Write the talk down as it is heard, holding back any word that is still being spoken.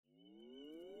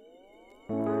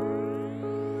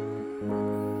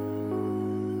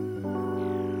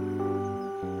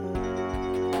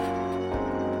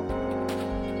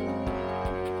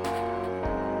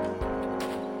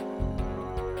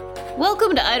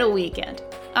Welcome to Idle Weekend.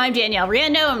 I'm Danielle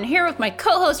Riendo. I'm here with my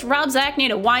co-host Rob Zacny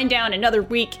to wind down another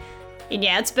week. And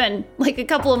yeah, it's been like a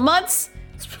couple of months,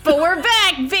 but we're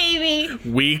back, baby.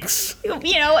 Weeks.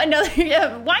 You know,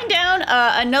 another wind down,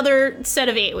 another set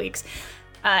of 8 weeks.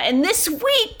 And this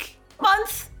week,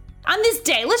 month, on this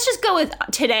day, let's just go with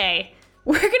today.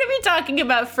 We're going to be talking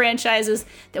about franchises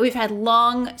that we've had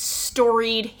long,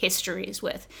 storied histories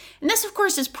with. And this, of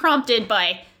course, is prompted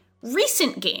by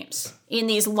recent games in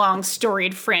these long,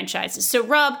 storied franchises. So,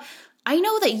 Rob, I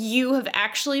know that you have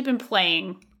actually been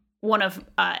playing one of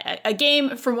a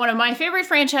game from one of my favorite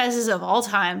franchises of all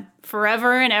time,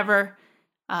 forever and ever,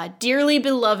 dearly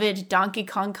beloved Donkey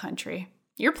Kong Country.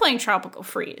 You're playing Tropical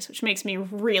Freeze, which makes me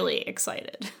really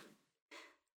excited.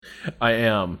 I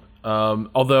am.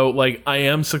 Although, like, I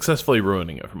am successfully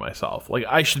ruining it for myself. Like,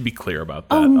 I should be clear about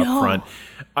that up front.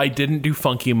 I didn't do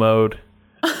funky mode.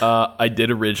 I did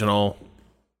original.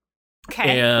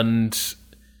 Okay. And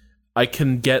I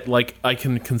can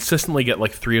consistently get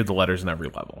like 3 of the letters in every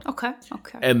level. Okay.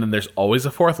 And then there's always a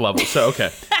 4th level. So, okay.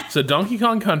 So Donkey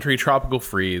Kong Country Tropical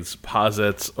Freeze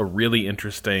posits a really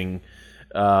interesting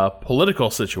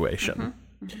political situation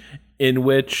in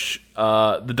which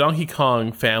the Donkey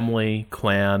Kong family,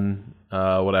 clan,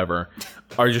 whatever,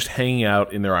 are just hanging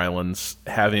out in their islands,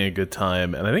 having a good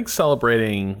time, and I think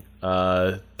celebrating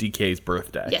DK's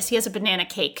birthday. Yes, he has a banana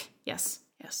cake. Yes.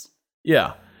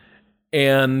 Yeah.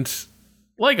 And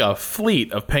like a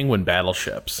fleet of penguin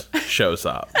battleships shows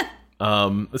up.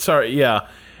 Sorry, yeah.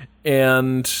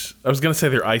 And I was going to say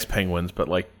they're ice penguins, but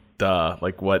like, duh.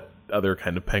 Like, what other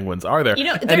kind of penguins are there? You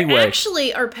know, there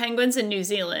actually are penguins in New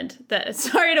Zealand that,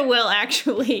 sorry to Will,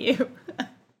 actually you.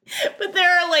 But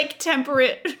there are like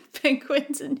temperate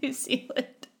penguins in New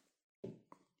Zealand.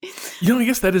 You know, I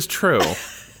guess that is true.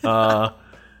 I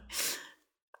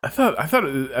thought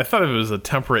if it was a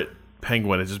temperate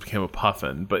penguin, it just became a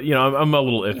puffin. But you know, I'm a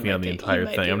little iffy on the entire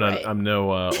thing. I'm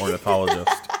no ornithologist.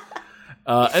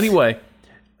 Anyway,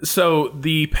 so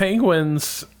the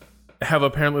penguins have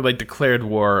apparently like declared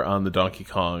war on the Donkey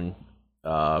Kong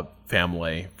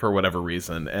family for whatever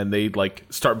reason, and they like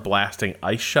start blasting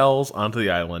ice shells onto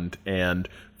the island and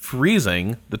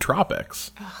freezing the tropics.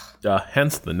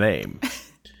 Hence the name.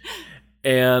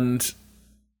 And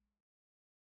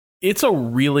it's a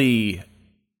really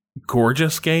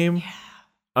gorgeous game. Yeah.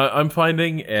 I'm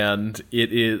finding, and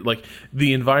it is like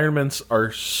the environments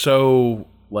are so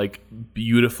like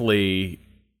beautifully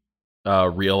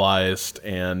realized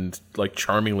and like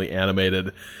charmingly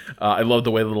animated. I love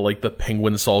the way that like the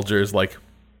penguin soldiers like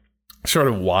sort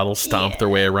of waddle stomp their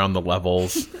way around the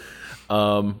levels.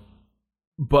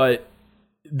 But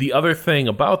the other thing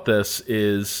about this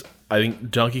is I think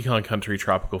Donkey Kong Country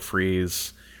Tropical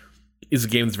Freeze is a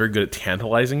game that's very good at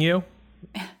tantalizing you.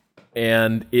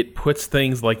 And it puts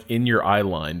things like in your eye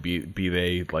line, be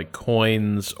they like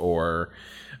coins or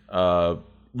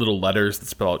little letters that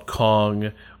spell out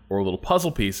Kong or little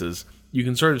puzzle pieces. You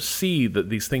can sort of see that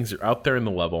these things are out there in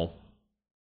the level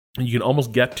and you can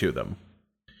almost get to them,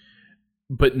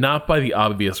 but not by the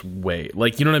obvious way.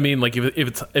 Like, you know what I mean? Like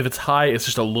if it's high, it's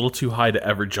just a little too high to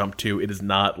ever jump to. It is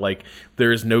not like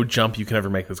there is no jump you can ever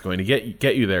make that's going to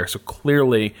get you there. So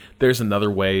clearly there's another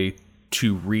way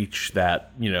to reach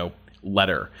that, you know,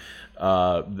 letter,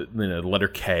 the letter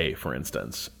K, for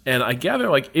instance. And I gather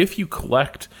like if you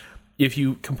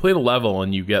complete a level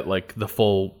and you get like the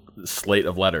full slate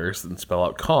of letters and spell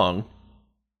out Kong,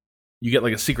 you get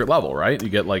like a secret level, right? You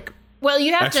get like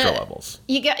you have extra levels.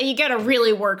 You got to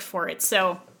really work for it.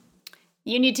 So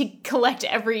you need to collect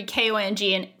every KONG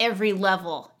in every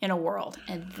level in a world,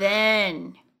 and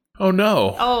then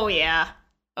Oh yeah.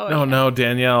 No,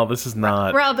 Danielle, this is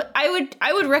not. Rob,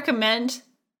 I would recommend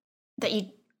that you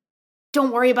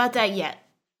don't worry about that yet.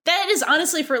 That is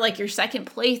honestly for like your second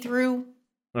playthrough.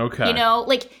 Okay. You know,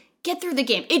 like get through the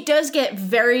game. It does get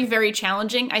very, very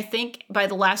challenging, I think, by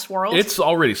the last world. It's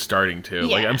already starting to.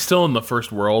 Yeah. Like I'm still in the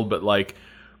first world, but like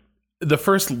the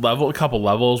first level, a couple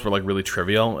levels were like really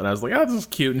trivial, and I was like, oh, this is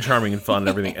cute and charming and fun and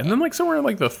everything. And then like somewhere in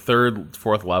like the 3rd,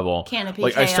 4th level, Canopy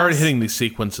like Chaos. I started hitting these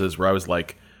sequences where I was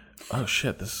like, oh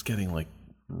shit, this is getting like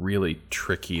really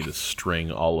tricky to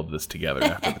string all of this together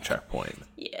after the checkpoint.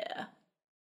 Yeah.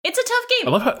 It's a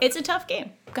tough game. It's a tough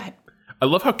game. Go ahead. I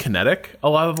love how kinetic a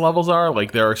lot of the levels are.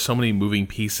 Like there are so many moving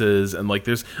pieces, and like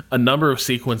there's a number of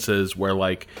sequences where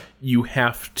like you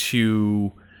have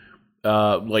to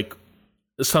like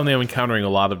something I'm encountering a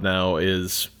lot of now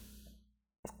is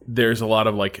there's a lot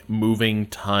of like moving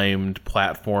timed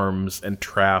platforms and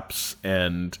traps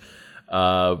and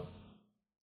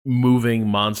moving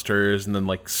monsters and then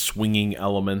like swinging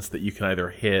elements that you can either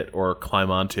hit or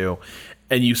climb onto,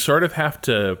 and you sort of have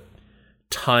to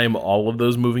time all of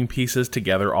those moving pieces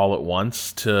together all at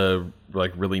once to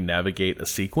like really navigate a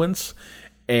sequence,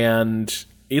 and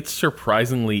it's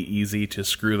surprisingly easy to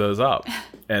screw those up.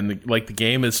 And like the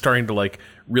game is starting to like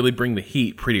really bring the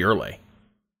heat pretty early.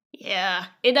 Yeah,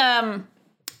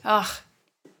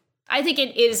 I think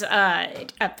it is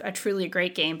a truly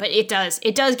great game, but it does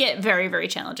get very, very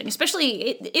challenging.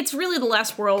 Especially, it's really the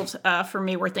last world for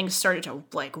me where things started to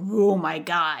like, oh my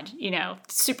god,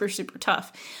 super, super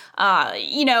tough.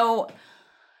 It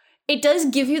does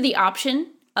give you the option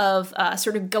of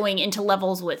sort of going into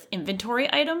levels with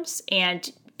inventory items, and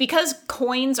because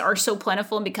coins are so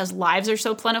plentiful and because lives are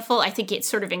so plentiful, I think it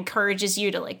sort of encourages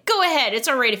you to like, go ahead, it's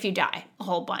all right if you die a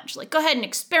whole bunch. Like, go ahead and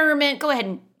experiment, go ahead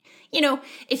and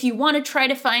if you want to try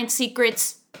to find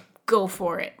secrets, go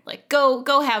for it. Like, go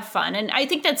have fun. And I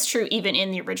think that's true even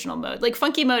in the original mode. Like,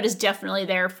 funky mode is definitely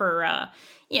there for,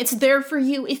 it's there for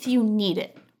you if you need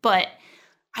it. But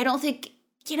I don't think,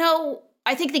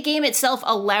 I think the game itself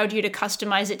allowed you to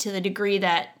customize it to the degree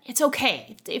that it's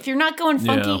okay. If you're not going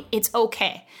funky, it's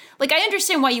okay. Like, I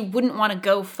understand why you wouldn't want to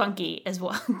go funky as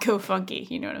well. Go funky,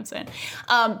 you know what I'm saying?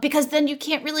 Because then you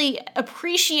can't really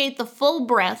appreciate the full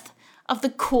breadth of the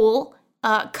cool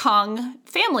Kong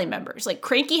family members. Like,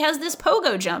 Cranky has this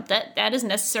pogo jump that is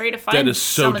necessary to find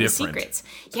some of the secrets.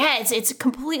 Yeah, it's a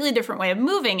completely different way of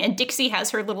moving. And Dixie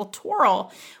has her little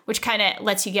twirl, which kind of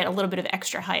lets you get a little bit of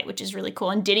extra height, which is really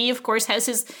cool. And Diddy, of course, has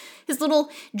his little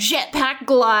jetpack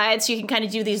glide, so you can kind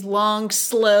of do these long,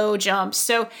 slow jumps.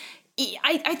 So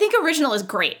I think original is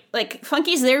great. Like,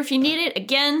 Funky's there if you need it.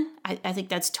 Again, I think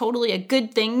that's totally a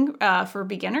good thing for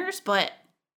beginners. But,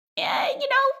 yeah,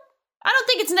 I don't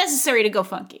think it's necessary to go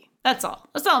funky. That's all.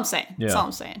 That's all I'm saying. Yeah. That's all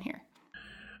I'm saying here.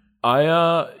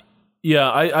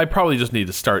 I probably just need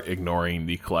to start ignoring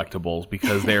the collectibles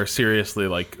because they're seriously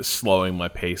like slowing my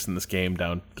pace in this game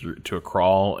down to a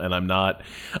crawl, and I'm not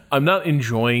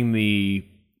enjoying the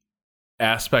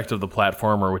aspect of the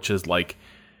platformer, which is like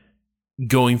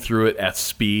going through it at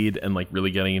speed and like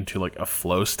really getting into like a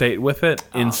flow state with it.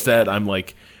 Instead, I'm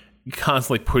like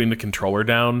constantly putting the controller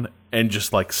down and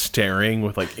just like staring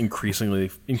with like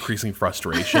increasing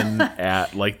frustration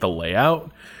at like the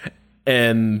layout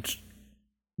and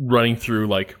running through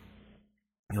like,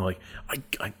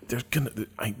 I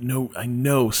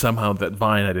know somehow that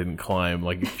vine I didn't climb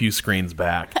like a few screens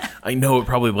back. I know it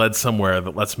probably led somewhere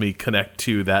that lets me connect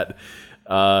to that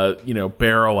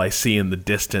barrel I see in the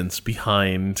distance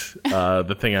behind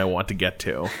the thing I want to get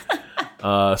to.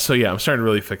 So yeah, I'm starting to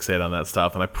really fixate on that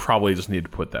stuff, and I probably just need to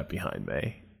put that behind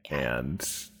me and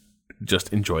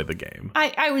just enjoy the game.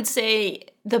 I would say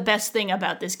the best thing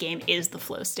about this game is the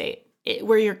flow state,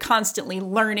 where you're constantly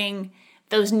learning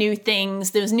those new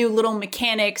things, those new little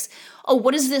mechanics. Oh,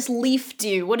 what does this leaf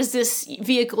do? What does this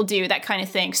vehicle do? That kind of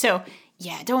thing. So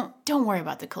yeah, don't worry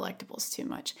about the collectibles too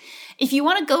much. If you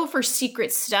want to go for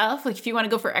secret stuff, like if you want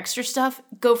to go for extra stuff,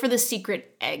 go for the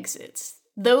secret exits.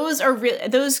 Those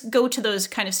go to those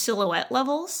kind of silhouette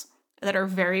levels that are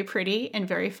very pretty and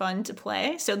very fun to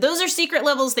play. So those are secret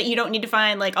levels that you don't need to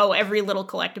find like, every little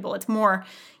collectible. It's more,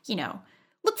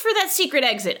 look for that secret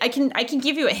exit. I can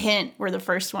give you a hint where the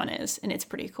first one is, and it's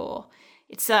pretty cool.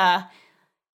 It's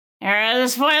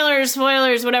spoilers,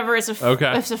 whatever. It's a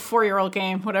 4-year-old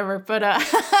game, whatever. But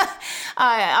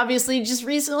obviously just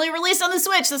recently released on the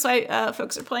Switch. That's why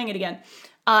folks are playing it again.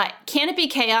 Canopy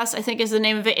Chaos, I think is the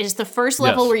name of it. It is the first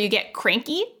level where you get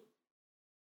Cranky.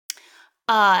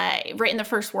 Right in the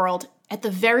first world. At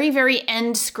the very, very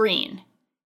end screen,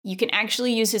 you can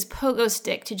actually use his pogo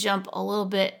stick to jump a little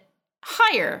bit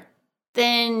higher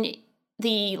than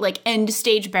the like end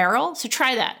stage barrel. So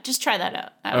try that. Just try that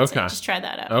out. I would say. Just try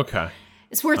that out. Okay.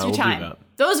 It's worth your time.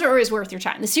 Those are always worth your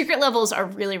time. The secret levels are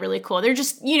really, really cool. They're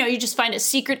just, you just find a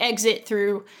secret exit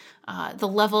through the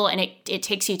level, and it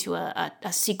takes you to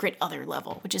a secret other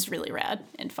level, which is really rad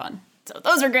and fun. So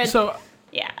those are good. So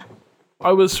yeah.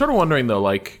 I was sort of wondering though,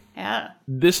 like,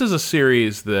 this is a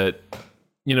series that,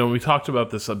 we talked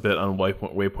about this a bit on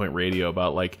Waypoint Radio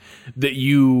about like that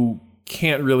you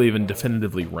can't really even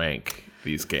definitively rank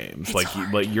these games. Like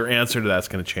your answer to that's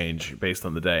going to change based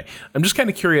on the day. I'm just kind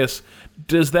of curious,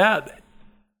 does that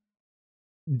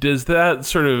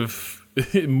sort of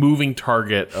moving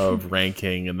target of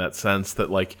ranking in that sense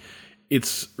that like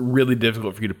it's really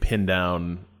difficult for you to pin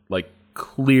down like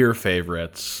clear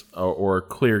favorites or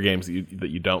clear games that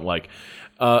you don't like.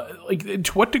 Like,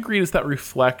 to what degree does that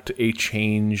reflect a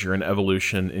change or an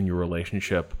evolution in your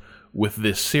relationship with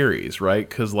this series, right?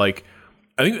 Because, like,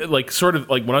 I think, like, sort of,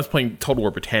 like, when I was playing Total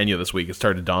War Britannia this week, it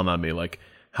started to dawn on me, like,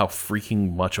 how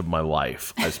freaking much of my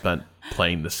life I spent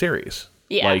playing the series.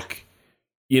 Yeah. Like,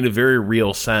 in a very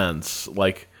real sense,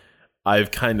 like,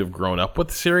 I've kind of grown up with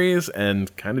the series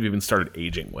and kind of even started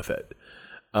aging with it.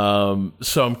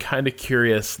 So I'm kind of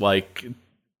curious, like,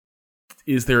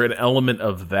 is there an element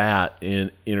of that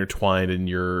intertwined in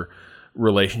your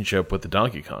relationship with the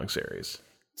Donkey Kong series?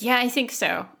 Yeah, I think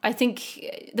so. I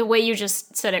think the way you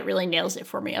just said it really nails it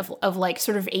for me of like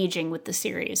sort of aging with the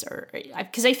series, or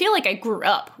because I feel like I grew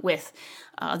up with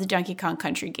the Donkey Kong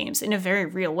Country games in a very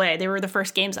real way. They were the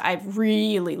first games I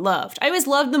really loved. I always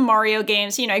loved the Mario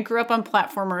games. You know, I grew up on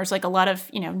platformers like a lot of,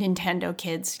 you know, Nintendo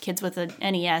kids with an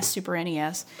NES, Super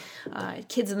NES,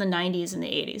 kids in the 90s and the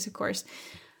 80s, of course.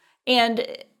 And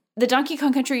the Donkey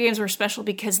Kong Country games were special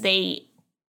because they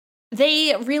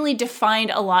really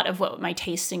defined a lot of what my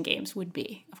tastes in games would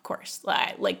be, of course.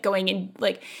 Like going in,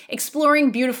 like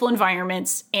exploring beautiful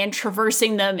environments and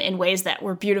traversing them in ways that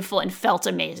were beautiful and felt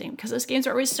amazing. Because those games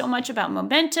are always so much about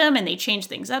momentum, and they change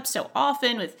things up so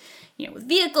often with, you know, with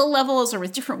vehicle levels or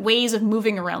with different ways of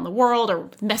moving around the world or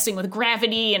messing with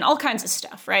gravity and all kinds of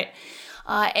stuff, right?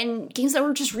 And games that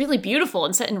were just really beautiful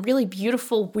and set in really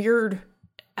beautiful, weird,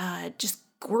 just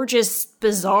gorgeous,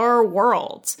 bizarre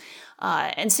worlds.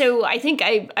 And so I think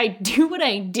I do what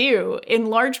I do in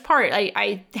large part.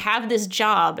 I have this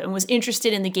job and was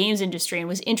interested in the games industry and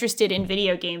was interested in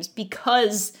video games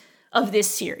because of this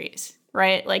series,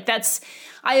 right? Like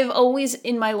I have always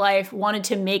in my life wanted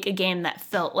to make a game that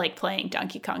felt like playing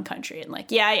Donkey Kong Country. And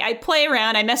like, yeah, I play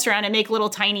around, I mess around, I make little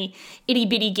tiny itty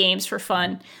bitty games for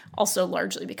fun. Also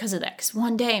largely because of that. Because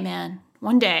one day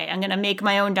I'm going to make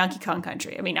my own Donkey Kong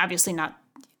Country. I mean, obviously not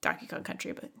Donkey Kong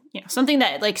Country, but, you know, something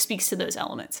that like speaks to those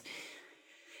elements.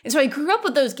 And so I grew up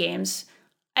with those games.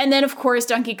 And then, of course,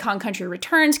 Donkey Kong Country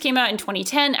Returns came out in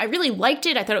 2010. I really liked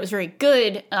it. I thought it was very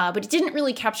good, but it didn't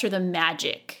really capture the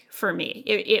magic for me.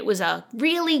 It was a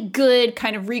really good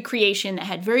kind of recreation that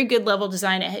had very good level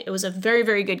design. It was a very,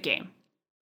 very good game.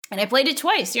 And I played it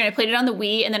twice. You know, I played it on the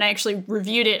Wii, and then I actually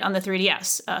reviewed it on the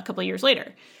 3DS a couple of years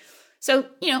later. So,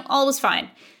 you know, all was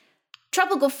fine.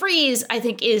 Tropical Freeze, I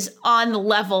think, is on the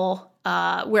level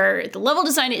where the level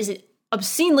design is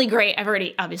obscenely great. I've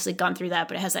already obviously gone through that,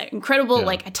 but it has that incredible,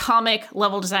 like, atomic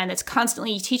level design that's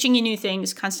constantly teaching you new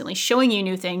things, constantly showing you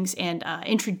new things, and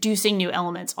introducing new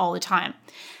elements all the time.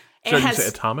 So you say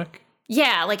atomic?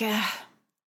 Yeah, like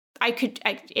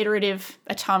iterative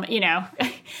atomic, you know,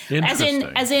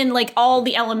 as in like all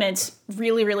the elements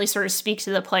really, really sort of speak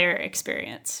to the player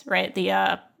experience, right?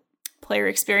 The player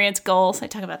experience goals. I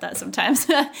talk about that sometimes,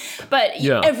 but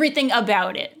everything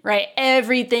about it, right?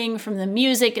 Everything from the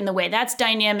music and the way that's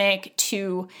dynamic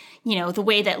to, you know, the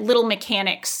way that little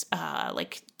mechanics,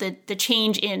 like the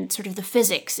change in sort of the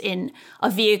physics in a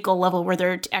vehicle level where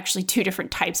there are actually two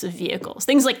different types of vehicles,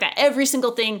 things like that. Every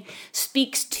single thing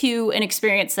speaks to an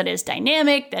experience that is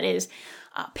dynamic, that is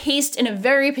paced in a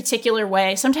very particular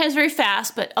way, sometimes very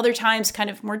fast, but other times kind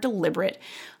of more deliberate,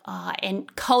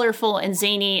 and colorful and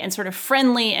zany and sort of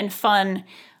friendly and fun.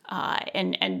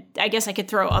 And I guess I could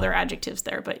throw other adjectives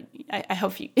there, but I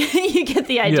hope you you get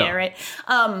the idea, right?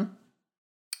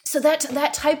 So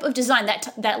that type of design,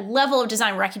 that level of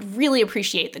design where I could really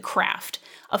appreciate the craft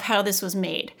of how this was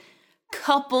made,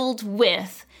 coupled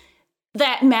with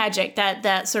that magic,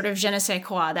 that sort of je ne sais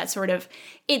quoi, that sort of,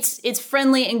 it's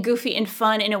friendly and goofy and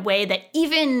fun in a way that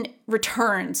even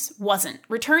Returns wasn't.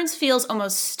 Returns feels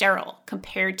almost sterile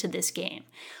compared to this game.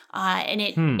 And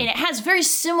it has very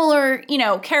similar, you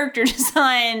know, character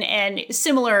design and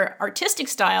similar artistic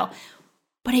style,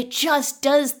 but it just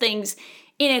does things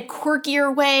in a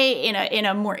quirkier way, in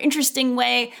a more interesting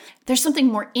way. There's something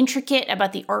more intricate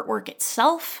about the artwork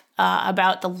itself,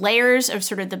 about the layers of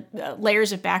sort of the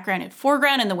layers of background and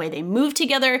foreground and the way they move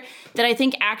together, that I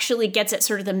think actually gets at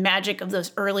sort of the magic of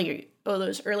those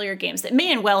earlier games that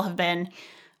may and well have been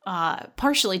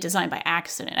partially designed by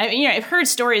accident. I've heard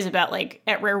stories about like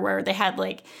at Rareware they had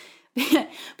like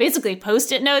basically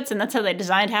Post-it notes, and that's how they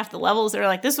designed half the levels. They're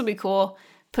like, this would be cool.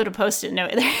 Put a Post-it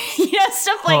note there,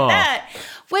 stuff like that,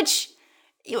 which,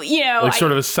 like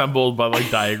sort of assembled by like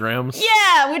diagrams.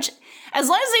 Yeah, which as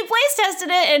long as they place tested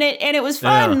it and it was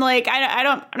fun, like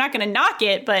I'm not going to knock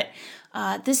it, but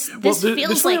this feels like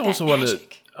that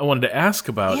magic. I wanted to ask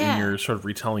about in your sort of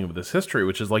retelling of this history,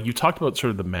 which is like you talked about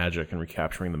sort of the magic and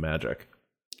recapturing the magic.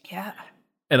 Yeah,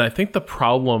 and I think a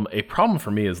problem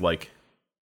for me is like.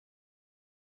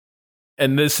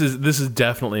 And this is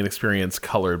definitely an experience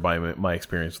colored by my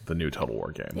experience with the new Total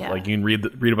War game. Yeah. Like you can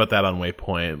read about that on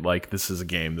Waypoint. Like this is a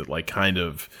game that like kind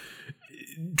of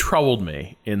troubled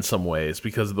me in some ways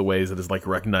because of the ways it is like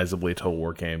recognizably a Total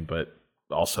War game, but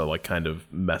also like kind of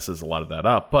messes a lot of that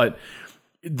up. But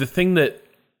the thing that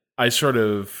I sort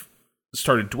of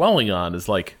started dwelling on is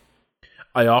like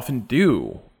I often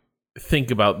do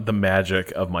think about the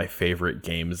magic of my favorite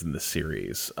games in the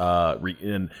series,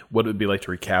 and what it would be like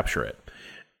to recapture it.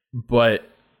 But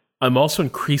I'm also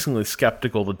increasingly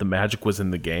skeptical that the magic was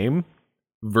in the game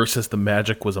versus the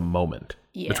magic was a moment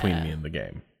between me and the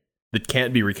game that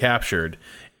can't be recaptured.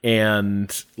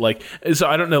 And like, so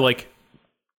I don't know, like,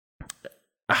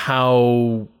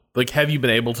 how, like, have you been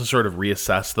able to sort of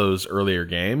reassess those earlier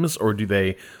games, or do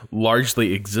they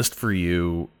largely exist for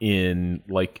you in,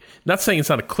 like, not saying it's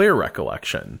not a clear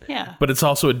recollection, but it's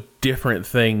also a different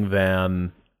thing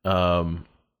than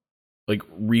like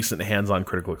recent hands-on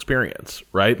critical experience,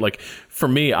 right? Like, for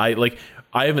me, I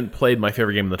haven't played my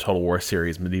favorite game in the Total War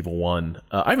series, Medieval 1.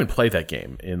 I haven't played that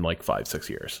game in like 5-6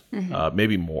 years,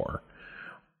 maybe more.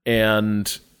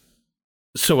 And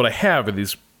so what I have are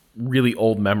these really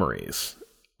old memories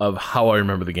of how I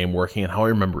remember the game working and how I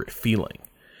remember it feeling.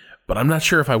 But I'm not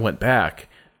sure if I went back,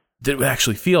 did it would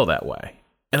actually feel that way.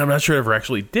 And I'm not sure it ever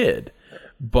actually did.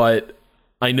 But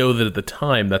I know that at the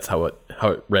time, that's how it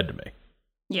read to me.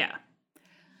 Yeah.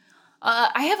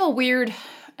 I have a weird,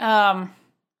 I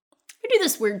do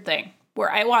this weird thing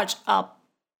where I watch a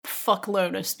fuckload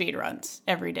of speedruns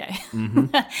every day.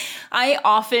 I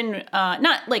often,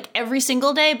 not like every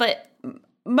single day, but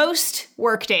most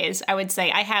work days, I would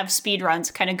say, I have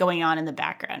speedruns kind of going on in the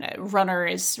background. A runner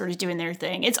is sort of doing their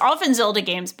thing. It's often Zelda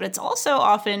games, but it's also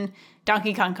often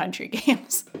Donkey Kong Country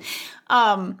games.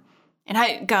 And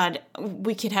God,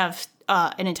 we could have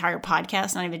an entire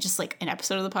podcast, not even just like an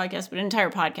episode of the podcast, but an entire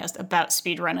podcast about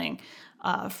speedrunning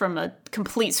from a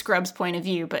complete scrubs point of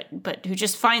view, but who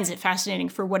just finds it fascinating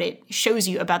for what it shows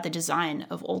you about the design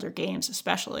of older games,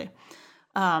 especially.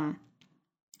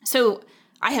 So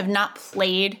I have not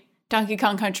played Donkey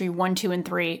Kong Country 1, 2, and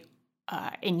 3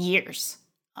 in years.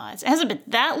 It hasn't been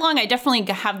that long. I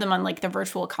definitely have them on like the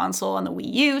Virtual Console on the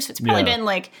Wii U, so it's probably been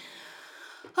like,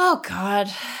 oh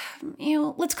God,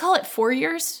 let's call it 4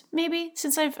 years maybe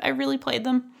since I really played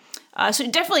them. So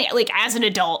definitely, like, as an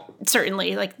adult,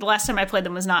 certainly, like, the last time I played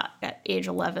them was not at age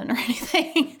 11 or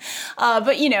anything. But,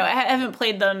 I haven't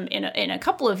played them in a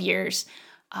couple of years.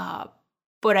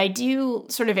 But I do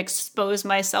sort of expose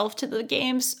myself to the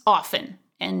games often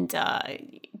and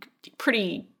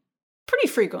pretty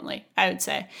frequently, I would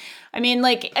say. I mean,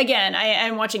 like, again,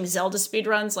 I'm watching Zelda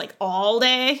speedruns, like, all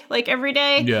day, like, every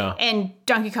day. Yeah. And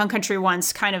Donkey Kong Country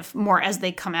ones kind of more as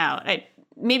they come out.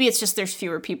 Maybe it's just there's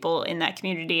fewer people in that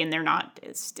community and I'm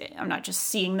not just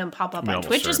seeing them pop up on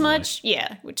Twitch as much.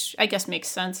 Yeah, which I guess makes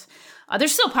sense. They're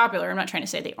still popular. I'm not trying to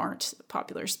say they aren't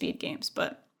popular speed games,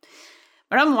 but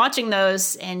I'm watching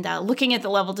those and looking at the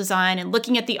level design and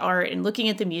looking at the art and looking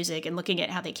at the music and looking at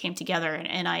how they came together.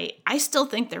 And I still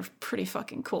think they're pretty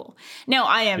fucking cool. Now,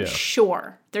 I am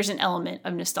sure there's an element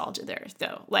of nostalgia there,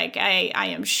 though. Like, I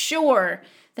am sure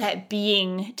that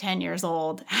being 10 years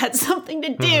old had something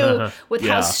to do with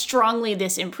how strongly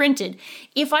this imprinted.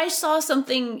 If I saw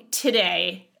something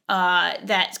today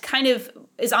that kind of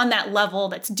is on that level,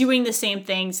 that's doing the same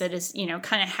things, that is,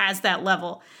 kind of has that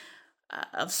level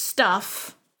of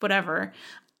stuff, whatever,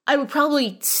 I would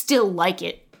probably still like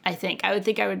it, I think. I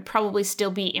would probably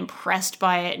still be impressed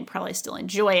by it and probably still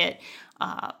enjoy it.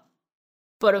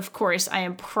 But of course, I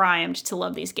am primed to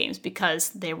love these games because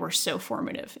they were so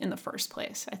formative in the first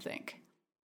place, I think.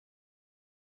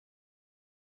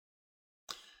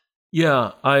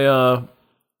 Yeah,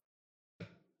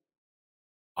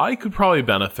 I could probably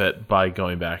benefit by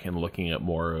going back and looking at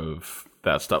more of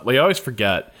that stuff. Like, I always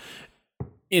forget,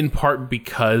 in part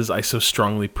because I so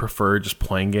strongly prefer just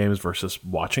playing games versus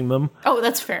watching them. Oh,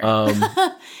 that's fair.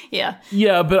 Yeah.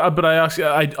 Yeah, but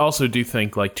I also do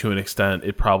think, like, to an extent,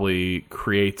 it probably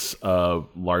creates a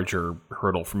larger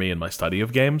hurdle for me in my study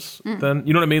of games. Then,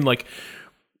 you know what I mean? Like,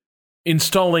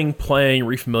 installing, playing,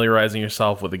 refamiliarizing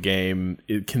yourself with a game,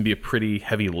 it can be a pretty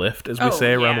heavy lift, as we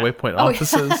say around the Waypoint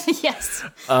offices. Yes.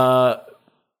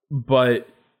 But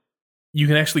you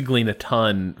can actually glean a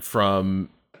ton from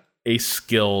a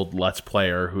skilled Let's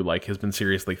Player who, like, has been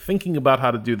seriously thinking about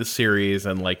how to do the series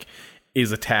and, like,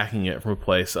 is attacking it from a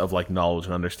place of, like, knowledge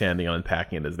and understanding and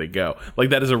unpacking it as they go.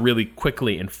 Like, that is a really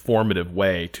quickly informative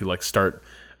way to, like, start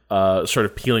sort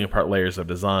of peeling apart layers of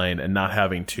design, and not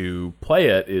having to play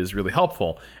it is really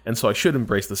helpful. And so I should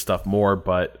embrace this stuff more,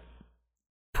 but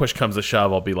push comes to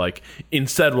shove, I'll be like,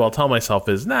 instead, what I'll tell myself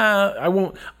is, nah, I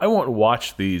won't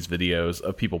watch these videos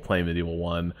of people playing Medieval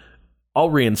 1. I'll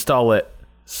reinstall it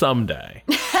someday.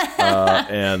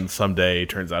 And someday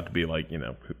turns out to be, like,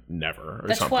 never, or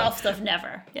the something. 12th of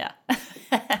never. Yeah.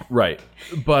 Right.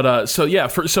 But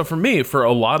for me, for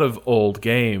a lot of old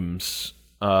games,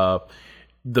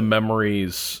 the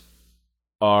memories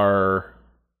are,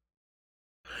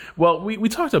 Well, we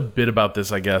talked a bit about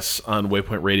this, I guess, on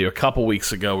Waypoint Radio a couple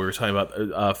weeks ago. We were talking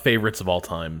about favorites of all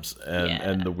times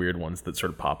and the weird ones that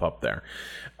sort of pop up there.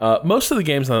 Most of the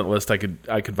games on that list I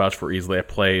could vouch for easily. I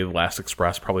play Last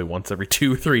Express probably once every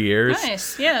 2 or 3 years.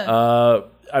 Nice, yeah.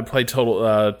 I played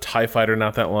Total TIE Fighter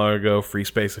not that long ago, Free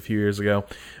Space a few years ago.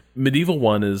 Medieval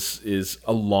 1 is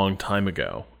a long time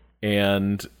ago,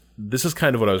 and this is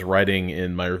kind of what I was writing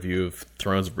in my review of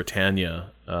Thrones of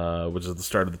Britannia, which is the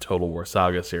start of the Total War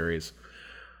Saga series.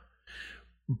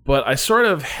 But I sort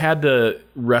of had to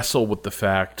wrestle with the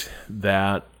fact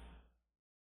that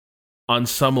on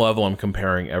some level I'm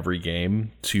comparing every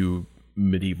game to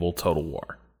Medieval Total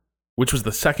War, which was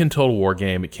the second Total War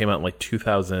game. It came out in like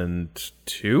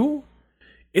 2002.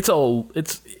 It's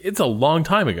a long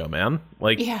time ago, man.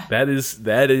 Like that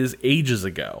is ages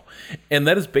ago. And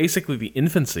that is basically the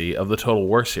infancy of the Total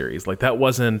War series. Like that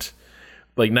wasn't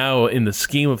like, now in the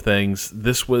scheme of things,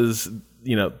 this was,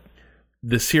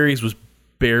 the series was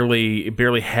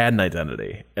barely had an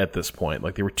identity at this point.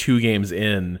 Like they were 2 games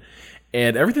in,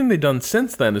 and everything they've done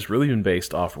since then has really been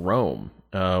based off Rome,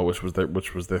 which was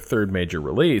their third major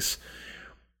release.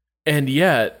 And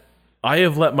yet I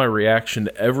have let my reaction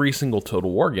to every single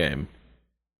Total War game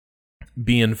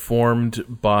be informed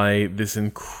by this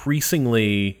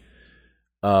increasingly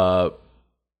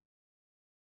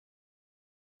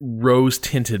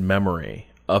rose-tinted memory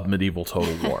of Medieval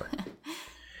Total War.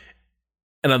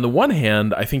 And on the one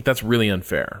hand, I think that's really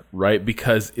unfair, right?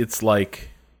 Because it's like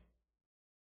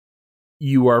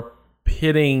you are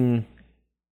pitting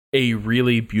a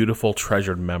really beautiful,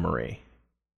 treasured memory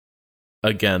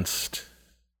against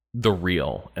the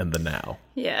real and the now.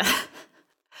 Yeah.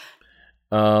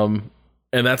 And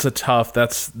that's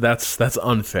that's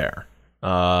unfair.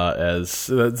 That's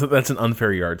an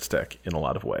unfair yardstick in a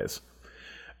lot of ways.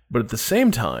 But at the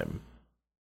same time,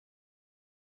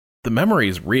 the memory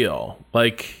is real.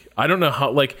 Like, I don't know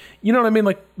how, like, you know what I mean?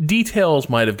 Like, details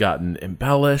might have gotten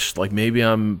embellished. Like, maybe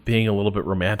I'm being a little bit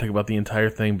romantic about the entire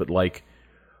thing, but like,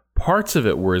 parts of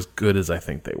it were as good as I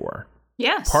think they were.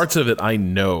 Yes. Parts of it I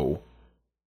know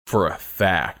for a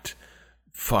fact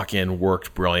fucking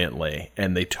worked brilliantly,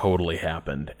 and they totally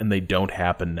happened, and they don't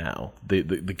happen now. The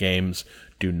games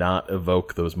do not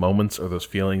evoke those moments or those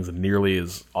feelings nearly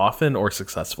as often or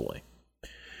successfully.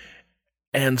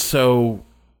 And so,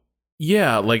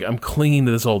 yeah, like, I'm clinging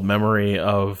to this old memory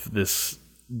of this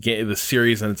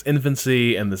series in its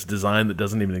infancy and this design that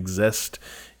doesn't even exist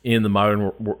in the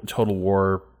modern Total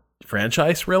War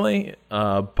franchise, really.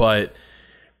 But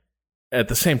at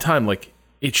the same time, like,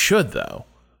 it should, though.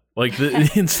 Like,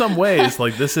 in some ways,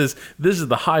 like, this is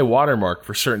the high watermark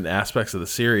for certain aspects of the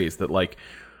series that, like,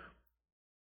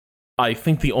 I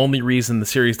think the only reason the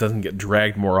series doesn't get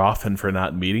dragged more often for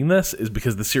not meeting this is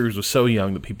because the series was so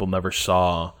young that people never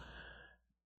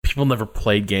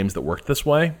played games that worked this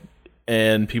way,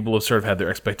 and people have sort of had their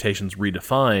expectations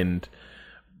redefined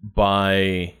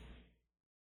by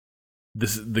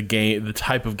the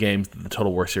type of games that the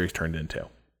Total War series turned into.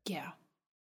 Yeah.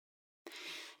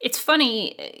 It's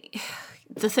funny,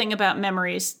 the thing about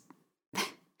memories,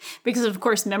 because of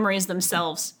course memories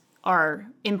themselves are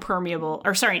impermeable,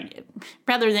 or sorry,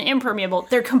 rather than impermeable,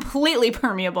 they're completely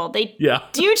permeable. They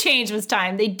do change with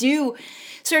time. They do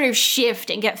sort of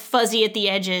shift and get fuzzy at the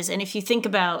edges. And if you think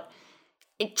about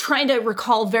trying to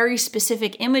recall very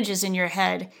specific images in your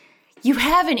head, you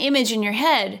have an image in your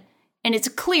head, and it's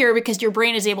clear because your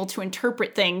brain is able to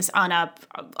interpret things on a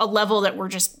level that we're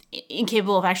just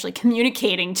incapable of actually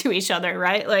communicating to each other,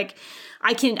 right? Like,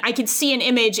 I can see an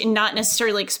image and not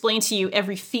necessarily explain to you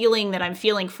every feeling that I'm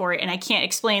feeling for it, and I can't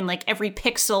explain like every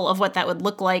pixel of what that would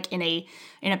look like in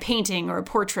a painting or a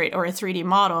portrait or a 3D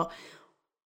model.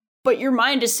 But your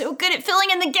mind is so good at filling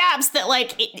in the gaps that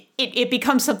like it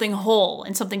becomes something whole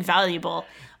and something valuable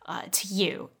to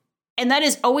you. And that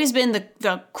has always been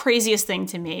the craziest thing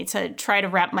to me, to try to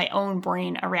wrap my own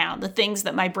brain around the things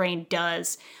that my brain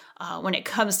does when it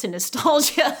comes to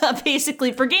nostalgia,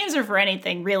 basically, for games or for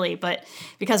anything, really. But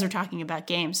because we're talking about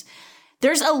games,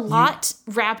 there's a lot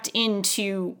wrapped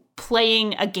into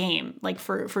playing a game, like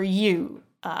for you,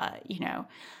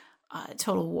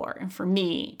 Total War, and for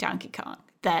me, Donkey Kong,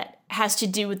 that has to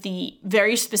do with the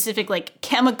very specific, like,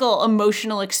 chemical,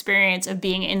 emotional experience of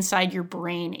being inside your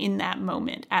brain in that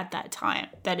moment at that time.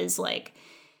 That is, like,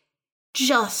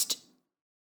 just,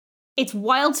 it's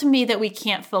wild to me that we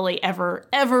can't fully,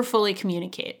 ever fully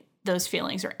communicate those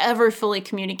feelings, or ever fully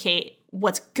communicate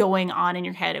what's going on in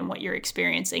your head and what you're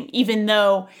experiencing, even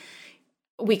though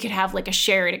we could have like a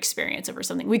shared experience over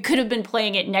something. We could have been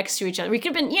playing it next to each other. We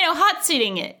could have been, hot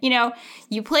seating it.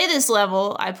 You play this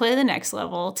level, I play the next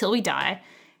level till we die.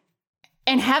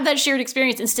 and have that shared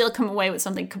experience and still come away with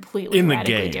something completely in the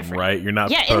radically game, different. right? You're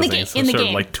not in the game, some sort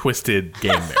of like twisted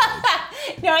game marriage.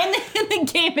 No, in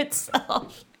the game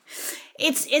itself,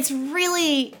 it's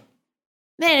really,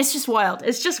 man, it's just wild.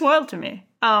 It's just wild to me.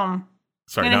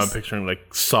 Sorry, now I'm picturing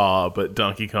like Saw, but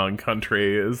Donkey Kong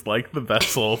Country is like the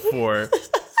vessel for.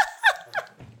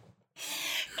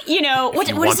 You know, what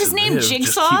is his name?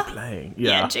 Jigsaw? Just keep playing.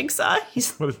 Yeah, Jigsaw.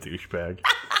 What a douchebag.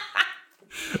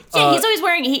 Yeah, he's always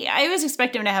wearing. I always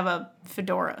expect him to have a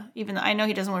fedora, even though I know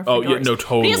he doesn't wear fedoras. Oh yeah, no,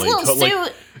 totally. But he has a little suit.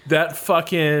 Like, that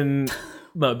fucking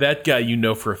that guy, you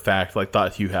know for a fact, like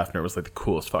thought Hugh Hefner was like the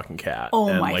coolest fucking cat,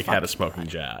 and like had a smoking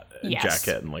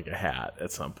jacket and like a hat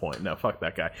at some point. No, fuck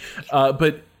that guy.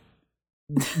 But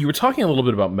you were talking a little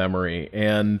bit about memory,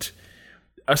 and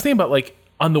I was thinking about like.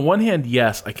 On the one hand,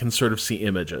 yes, I can sort of see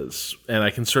images, and I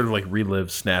can sort of like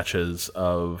relive snatches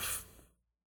of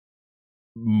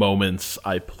moments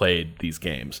I played these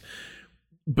games.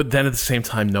 But then at the same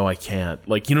time, no, I can't.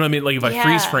 Like, you know what I mean? Like if I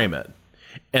freeze frame it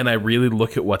and I really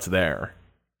look at what's there,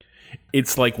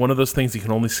 it's like one of those things you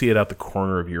can only see it out the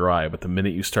corner of your eye. But the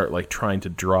minute you start like trying to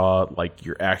draw like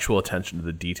your actual attention to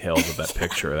the details of that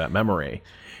picture, that memory,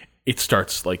 it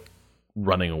starts like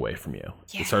running away from you.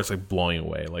 It starts like blowing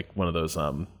away, like one of those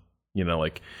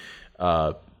like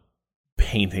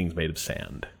paintings made of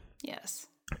sand. Yes.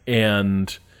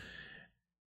 And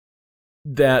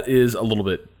that is a little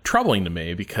bit troubling to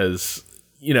me because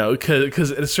at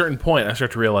a certain point I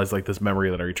start to realize like this memory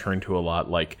that I return to a lot,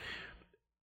 like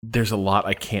there's a lot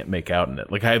I can't make out in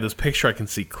it. Like I have this picture I can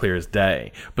see clear as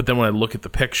day, but then when I look at the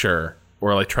picture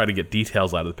or like try to get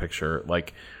details out of the picture,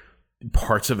 like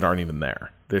parts of it aren't even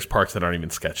there. There's parts that aren't even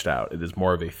sketched out. It is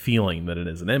more of a feeling than it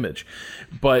is an image.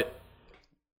 But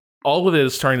all of it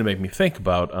is starting to make me think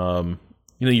about,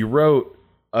 you wrote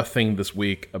a thing this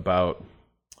week about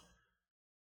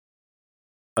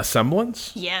a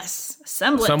semblance? Yes,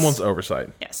 semblance. Semblance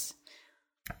oversight. Yes.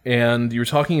 And you were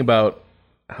talking about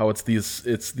how it's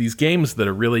these games that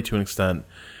are really, to an extent,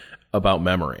 about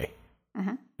memory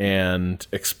and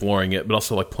exploring it, but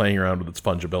also like playing around with its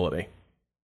fungibility.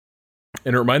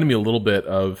 And it reminded me a little bit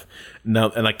of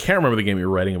now, and I can't remember the game you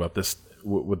were writing about this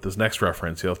with this next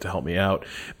reference. You'll have to help me out.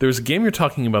 There's a game you're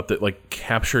talking about that like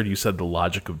captured, you said, the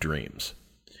logic of dreams,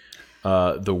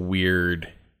 the weird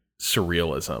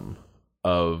surrealism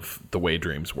of the way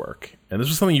dreams work. And this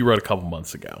was something you wrote a couple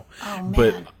months ago. Oh man,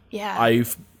 but yeah.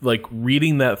 I've like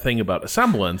reading that thing about a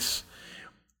semblance.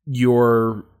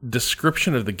 Your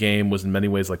description of the game was in many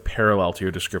ways like parallel to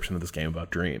your description of this game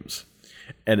about dreams.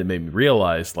 And it made me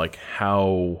realize like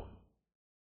how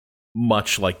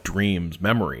much like dreams,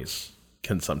 memories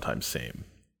can sometimes seem.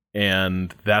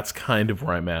 And that's kind of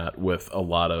where I'm at with a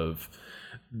lot of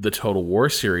the Total War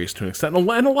series to an extent, and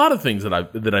a lot of things that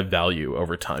I value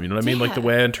over time. You know what I mean? Like the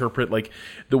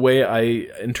way I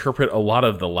interpret a lot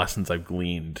of the lessons I've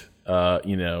gleaned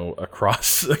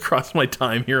across my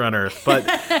time here on Earth. But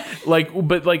like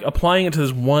applying it to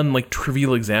this one like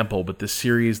trivial example, but this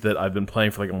series that I've been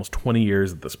playing for like almost 20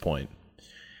 years at this point.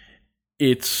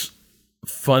 It's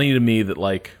funny to me that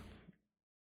like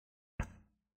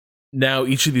now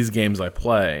each of these games I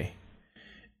play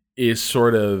is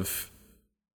sort of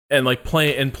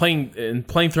playing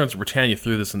Thrones of Britannia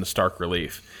threw this into stark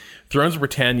relief. Thrones of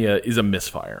Britannia is a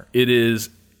misfire. It is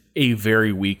a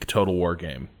very weak Total War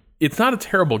game. It's not a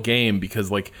terrible game because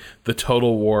like the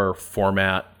Total War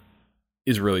format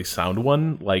is a really sound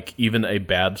one. Like even a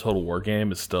bad Total War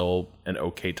game is still an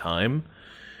okay time.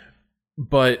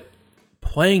 But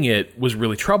playing it was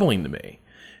really troubling to me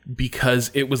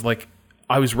because it was like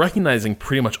I was recognizing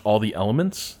pretty much all the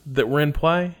elements that were in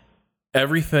play.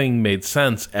 Everything made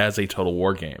sense as a Total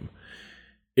War game.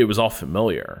 It was all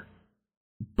familiar,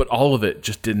 but all of it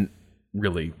just didn't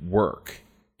really work.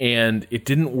 And it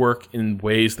didn't work in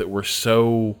ways that were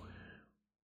so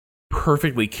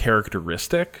perfectly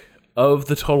characteristic of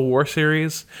the Total War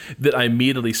series that I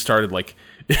immediately started like,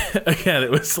 again,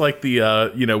 it was like the,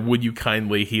 would you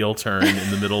kindly heel turn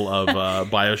in the middle of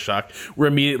BioShock, where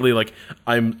immediately like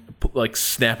I'm like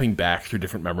snapping back through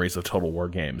different memories of Total War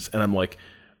games. And I'm like,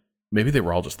 maybe they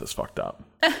were all just this fucked up.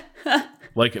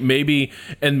 Like maybe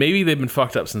they've been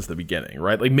fucked up since the beginning,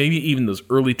 right? Like maybe even those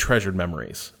early treasured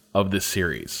memories of this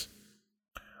series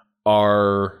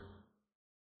are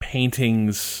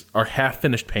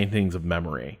half-finished paintings of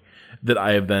memory that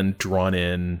I have then drawn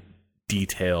in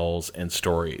details and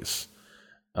stories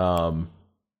over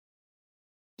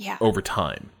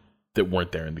time that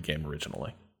weren't there in the game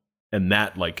originally. And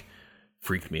that like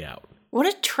freaked me out. What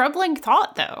a troubling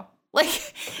thought, though.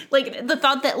 Like the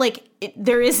thought that like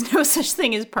there is no such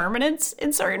thing as permanence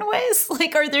in certain ways,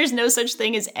 like, or there's no such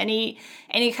thing as any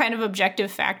kind of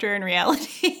objective factor in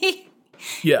reality.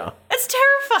 Yeah. That's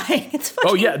terrifying. It's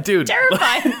fucking dude.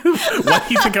 Terrifying. Why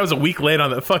do you think I was a week late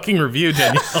on that fucking review,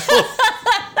 Danielle? That's what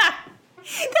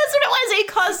it was. It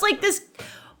caused like this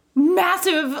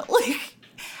massive, like,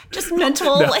 just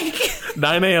mental, like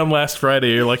 9 a.m. last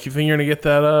Friday. You're like, you think you're gonna get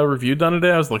that review done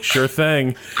today? I was like, sure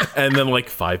thing. And then like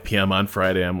 5 p.m. on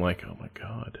Friday, I'm like, oh my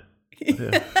god,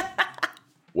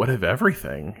 what if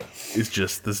everything is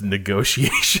just this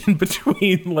negotiation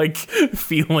between like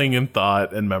feeling and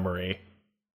thought and memory?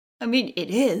 I mean, it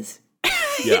is.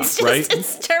 Yeah, it's just, right?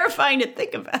 It's terrifying to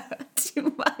think about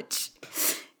too much.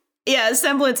 Yeah,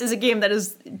 Semblance is a game that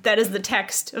is the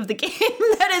text of the game.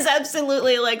 That is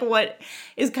absolutely like what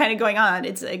is kind of going on.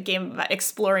 It's a game about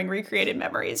exploring recreated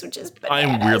memories, which is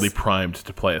bananas. I'm really primed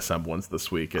to play a Semblance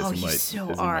this week, as you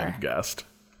might have guessed.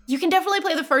 You can definitely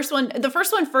play the first one. The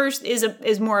first one first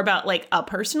is more about like a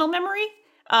personal memory,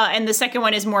 and the second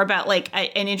one is more about like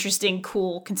an interesting,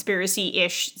 cool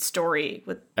conspiracy-ish story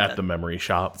with at the memory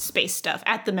shop, space stuff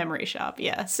at the memory shop.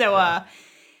 Yeah, so.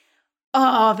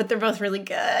 Oh, but they're both really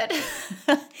good.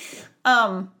 But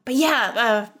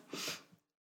yeah,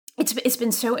 it's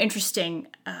been so interesting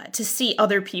to see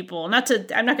other people. I'm not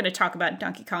going to talk about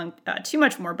Donkey Kong too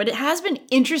much more, but it has been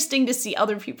interesting to see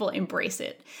other people embrace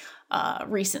it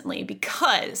recently,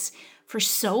 because for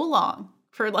so long,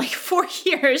 for like 4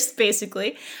 years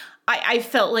basically, I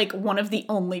felt like one of the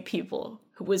only people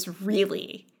who was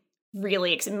really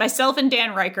excited. Myself and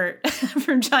Dan Reichert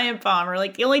from Giant Bomb are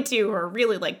like the only two who are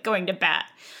really like going to bat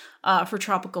for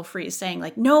Tropical Freeze, saying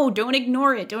like, no, don't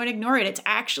ignore it. It's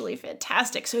actually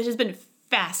fantastic. So it has been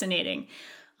fascinating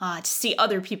to see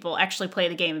other people actually play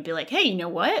the game and be like, hey, you know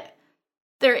what?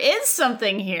 There is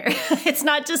something here. It's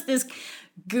not just this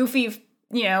goofy,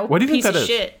 what do you piece think that of is?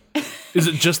 shit. Is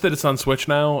it just that it's on Switch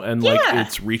now and like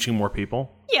it's reaching more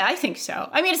people? Yeah, I think so.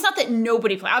 I mean, it's not that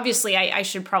nobody played. Obviously, I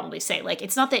should probably say, like,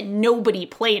 it's not that nobody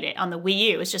played it on the Wii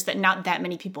U. It's just that not that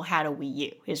many people had a Wii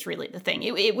U is really the thing.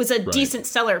 It was a decent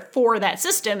seller for that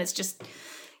system. It's just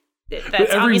that's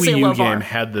every obviously Wii a U low game bar.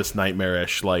 had this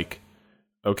nightmarish like,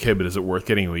 okay, but is it worth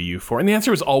getting a Wii U for? And the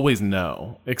answer was always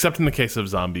no, except in the case of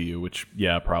Zombie U, which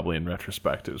probably in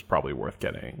retrospect it was probably worth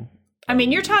getting. I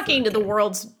mean, you're talking to the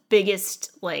world's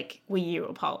biggest like Wii U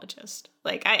apologist.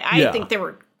 Like, I think there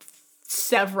were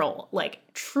several like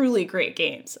truly great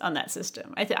games on that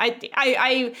system.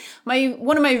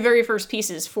 One of my very first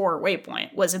pieces for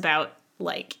Waypoint was about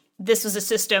like, this was a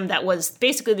system that was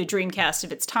basically the Dreamcast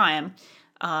of its time,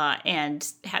 and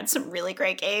had some really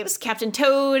great games. Captain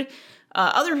Toad.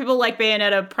 Other people like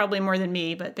Bayonetta probably more than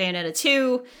me, but Bayonetta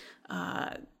 2,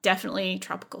 definitely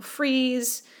Tropical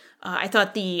Freeze. I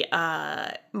thought the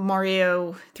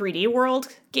Mario 3D World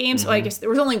games, I guess there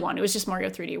was only one. It was just Mario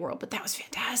 3D World, but that was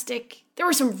fantastic. There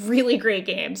were some really great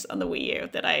games on the Wii U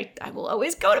that I will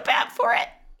always go to bat for it.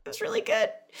 It was really good.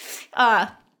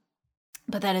 But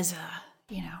that is,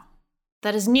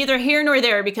 that is neither here nor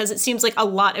there, because it seems like a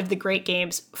lot of the great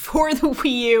games for the Wii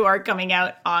U are coming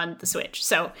out on the Switch.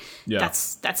 So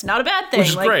that's not a bad thing. Which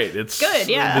is like, great. It's good,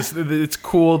 yeah. It's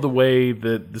cool the way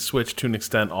that the Switch, to an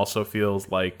extent, also feels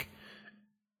like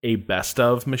a best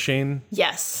of machine.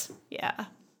 Yes. Yeah.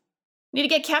 Need to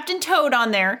get Captain Toad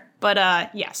on there. But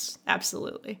yes,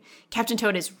 absolutely. Captain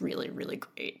Toad is really, really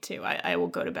great, too. I will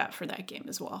go to bat for that game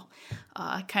as well.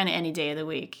 Kind of any day of the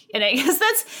week. And I guess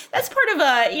that's part of,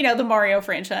 the Mario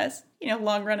franchise,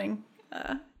 long-running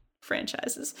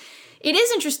franchises. It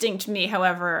is interesting to me,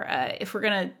 however, if we're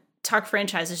going to talk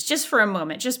franchises just for a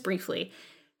moment, just briefly,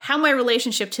 how my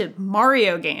relationship to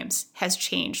Mario games has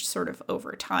changed sort of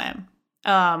over time.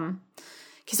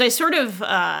 Because I sort of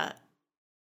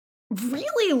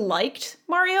really liked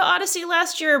Mario Odyssey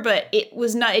last year, but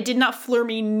it did not floor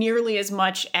me nearly as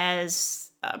much as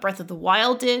Breath of the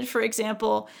Wild did, for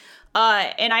example.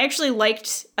 And I actually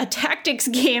liked a tactics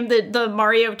game, the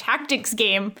Mario Tactics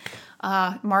game,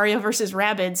 Mario vs.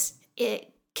 Rabbids,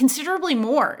 considerably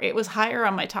more. It was higher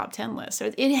on my top 10 list.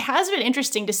 So it has been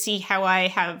interesting to see how I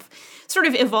have sort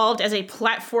of evolved as a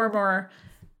platformer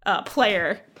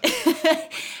player,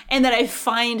 and that I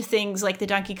find things like the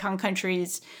Donkey Kong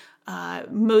Country's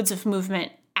modes of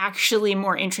movement actually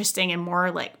more interesting and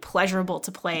more like pleasurable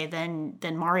to play than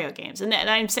Mario games. And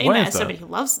I'm saying that as somebody who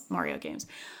loves Mario games.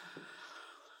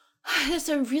 That's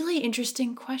a really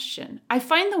interesting question. I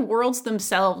find the worlds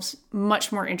themselves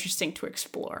much more interesting to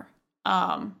explore.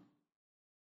 I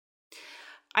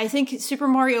think Super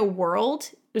Mario World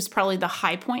is probably the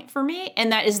high point for me,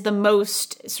 and that is the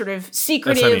most sort of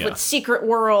secretive SNES. with secret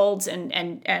worlds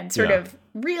and sort of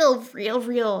real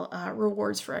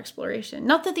rewards for exploration.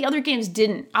 Not that the other games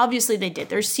didn't. Obviously they did.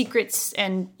 There's secrets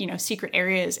and, you know, secret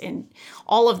areas in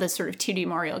all of the sort of 2D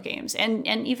Mario games. And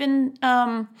even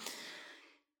I'm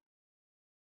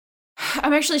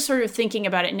actually sort of thinking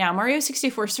about it now. Mario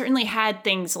 64 certainly had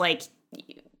things like,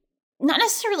 not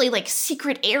necessarily like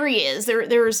secret areas.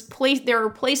 There are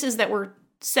places that were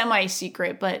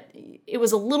semi-secret, but it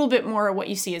was a little bit more what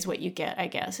you see is what you get, I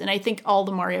guess. And I think all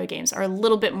the Mario games are a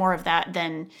little bit more of that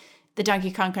than the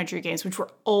Donkey Kong Country games, which were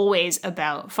always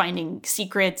about finding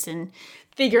secrets and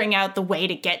figuring out the way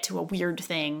to get to a weird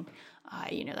thing,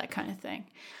 you know, that kind of thing.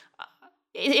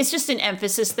 It's just an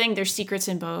emphasis thing. There's secrets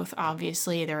in both,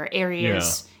 obviously. There are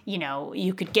areas, you know,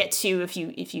 you could get to if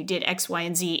you did X, Y,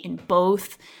 and Z in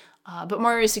both. But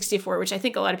Mario 64, which I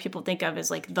think a lot of people think of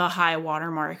as like the high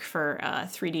watermark for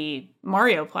 3D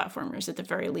Mario platformers at the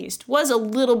very least, was a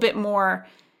little bit more,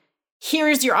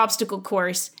 here's your obstacle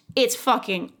course. It's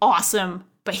fucking awesome,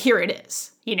 but here it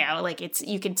is. You know, like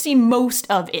you can see most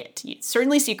of it.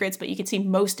 Certainly secrets, but you can see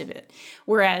most of it.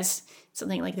 Whereas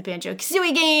something like the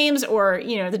Banjo-Kazooie games or,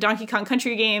 you know, the Donkey Kong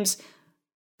Country games,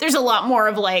 there's a lot more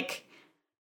of like,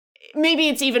 maybe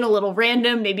it's even a little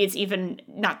random. Maybe it's even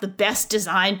not the best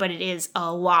design, but it is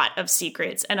a lot of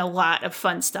secrets and a lot of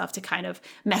fun stuff to kind of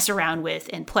mess around with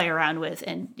and play around with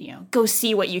and, you know, go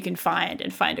see what you can find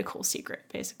and find a cool secret,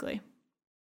 basically.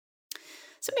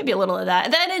 So maybe a little of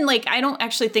that. Then, and like, I don't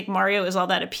actually think Mario is all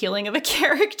that appealing of a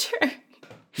character.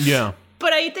 Yeah.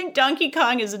 But I think Donkey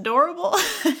Kong is adorable.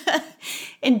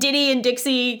 And Diddy and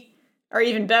Dixie are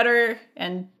even better.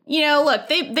 And, you know, look,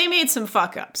 they made some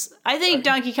fuck ups. I think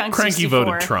Donkey Kong 64... Cranky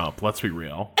voted Trump, let's be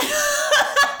real.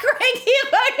 Cranky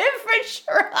voted for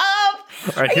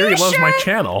Trump! I hear he loves my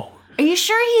channel. Are you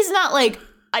sure he's not, like,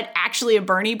 actually a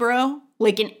Bernie bro?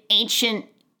 Like an ancient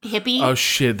hippie? Oh,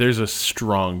 shit, there's a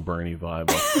strong Bernie vibe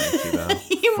with Cranky, though.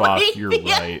 Fuck, you're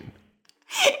right.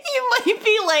 He might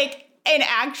be, like, an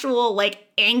actual, like,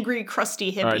 angry,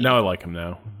 crusty hippie. All right, now I like him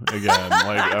now. Again,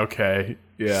 like, okay,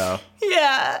 yeah.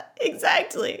 Yeah,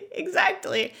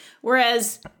 exactly.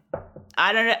 Whereas,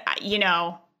 I don't know, you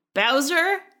know,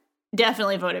 Bowser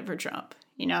definitely voted for Trump,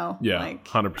 you know? Yeah, like,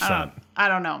 100%. I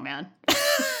don't know, man.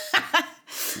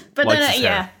 But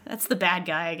then, that's the bad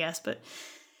guy, I guess. But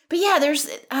yeah,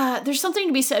 there's something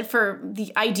to be said for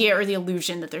the idea or the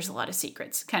illusion that there's a lot of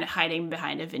secrets kind of hiding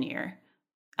behind a veneer.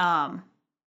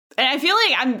 And I feel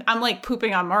like I'm like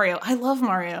pooping on Mario. I love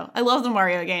Mario. I love the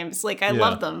Mario games. Like, I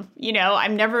love them. You know,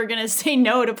 I'm never going to say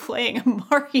no to playing a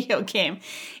Mario game.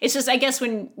 It's just, I guess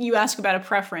when you ask about a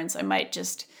preference, I might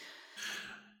just,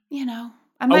 you know,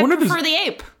 I might prefer the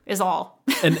ape is all.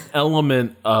 An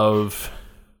element of...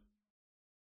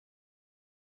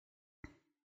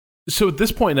 So at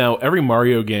this point now, every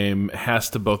Mario game has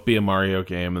to both be a Mario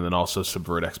game and then also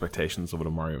subvert expectations of what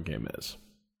a Mario game is.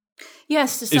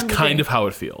 Yes, to some is degree. Kind of how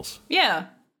it feels. Yeah.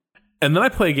 And then I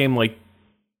play a game like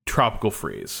Tropical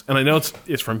Freeze. And I know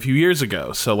it's from a few years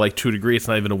ago, so like to a degree it's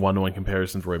not even a one-to-one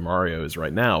comparison to where Mario is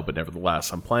right now, but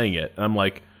nevertheless I'm playing it and I'm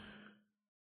like,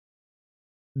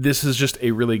 this is just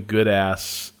a really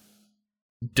good-ass,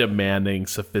 demanding,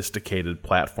 sophisticated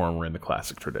platformer in the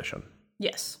classic tradition.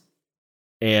 Yes.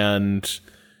 And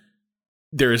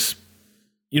there's,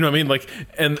 you know what I mean? Like,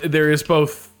 and there is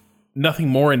both nothing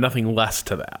more and nothing less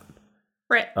to that.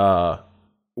 Right.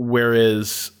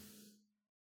 Whereas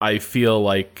I feel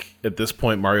like at this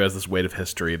point Mario has this weight of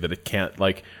history that it can't,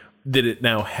 like, that it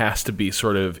now has to be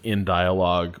sort of in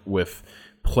dialogue with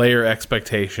player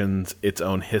expectations, its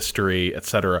own history,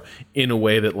 etc., in a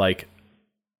way that like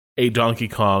a Donkey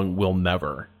Kong will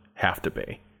never have to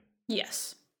be.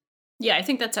 Yes. Yeah, I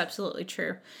think that's absolutely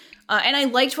true. And I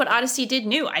liked what Odyssey did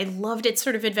new. I loved its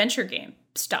sort of adventure game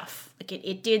stuff. Like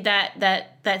it did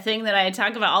that thing that I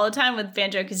talk about all the time with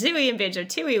Banjo-Kazooie and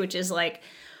Banjo-Tooie, which is like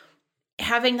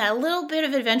having that little bit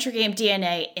of adventure game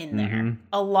DNA in there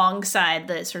alongside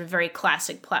the sort of very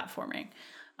classic platforming,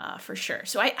 for sure.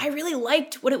 So I really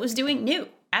liked what it was doing new.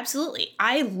 Absolutely.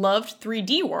 I loved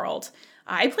 3D World.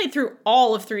 I played through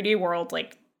all of 3D World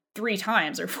like 3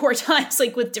 times or 4 times,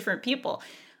 like with different people.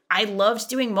 I loved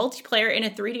doing multiplayer in a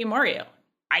 3D Mario.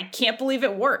 I can't believe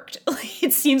it worked.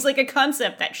 It seems like a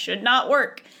concept that should not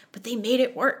work, but they made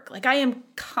it work. Like, I am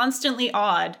constantly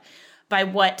awed by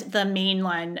what the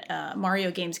mainline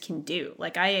Mario games can do.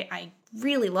 Like, I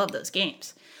really love those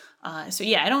games. So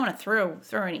yeah, I don't want to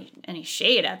throw any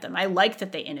shade at them. I like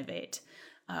that they innovate.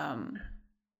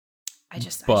 I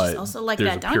just also like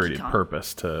that Donkey Kong. There's a purity of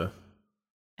purpose to...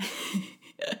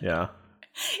 Yeah.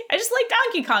 I just like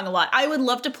Donkey Kong a lot. I would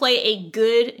love to play a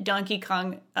good Donkey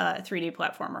Kong 3D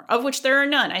platformer, of which there are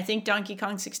none. I think Donkey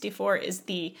Kong 64 is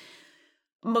the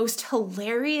most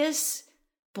hilarious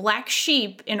black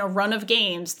sheep in a run of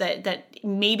games that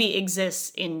maybe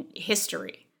exists in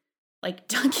history. Like,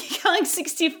 Donkey Kong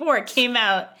 64 came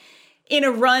out in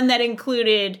a run that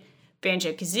included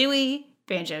Banjo-Kazooie,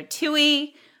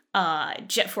 Banjo-Tooie,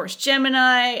 Jet Force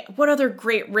Gemini, what other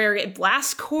great rare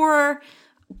Blast Corps,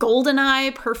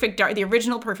 GoldenEye, Perfect Dark, the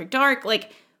original Perfect Dark,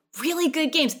 like really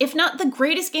good games, if not the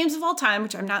greatest games of all time,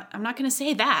 which I'm not going to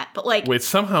say that, but like wait,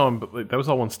 somehow that was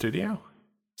all one studio?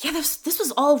 Yeah, this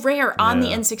was all Rare on the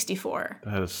N64.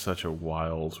 That is such a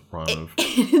wild run of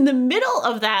in the middle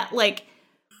of that, like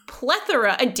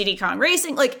plethora of Diddy Kong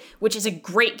Racing, like, which is a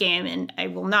great game and I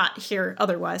will not hear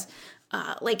otherwise.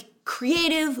 Like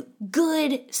creative,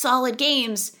 good, solid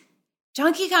games.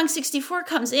 Donkey Kong 64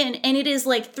 comes in and it is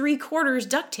like 3/4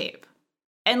 duct tape.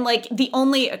 And like the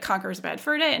only Conker's Bad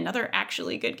Fur Day, another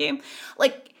actually good game.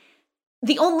 Like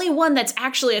the only one that's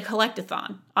actually a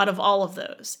collectathon out of all of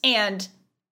those. And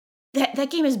that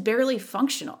game is barely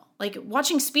functional. Like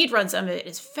watching speedruns of it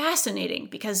is fascinating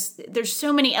because there's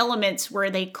so many elements where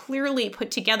they clearly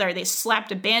put together, they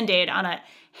slapped a Band-Aid on a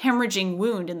hemorrhaging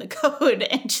wound in the code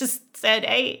and just said,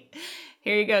 hey,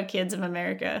 here you go, kids of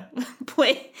America.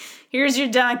 Play. Here's your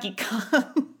Donkey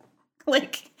Kong.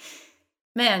 Like,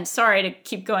 man, sorry to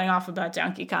keep going off about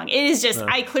Donkey Kong. It is just,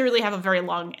 I clearly have a very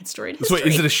long and storied history. So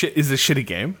wait, is it a shitty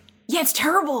game? Yeah, it's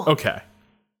terrible. Okay.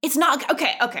 It's not,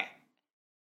 okay.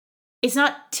 It's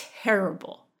not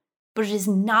terrible, but it is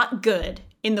not good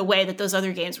in the way that those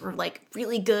other games were like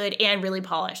really good and really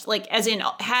polished. Like as in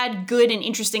had good and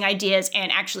interesting ideas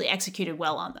and actually executed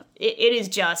well on them. It is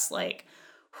just like,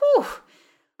 whew.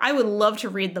 I would love to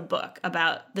read the book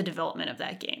about the development of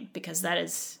that game because that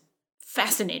is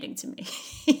fascinating to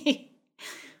me.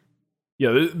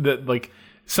 Yeah, that like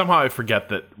somehow I forget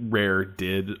that Rare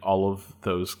did all of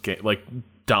those games, like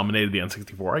dominated the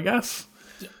N64, I guess.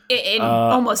 In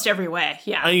almost every way,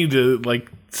 yeah. I need to, like,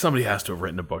 somebody has to have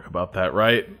written a book about that,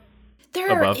 right?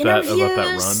 There are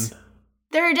interviews.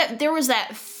 There was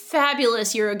that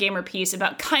fabulous Eurogamer piece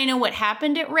about kind of what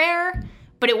happened at Rare,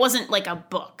 but it wasn't like a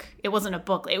book. It wasn't a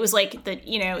book. It was like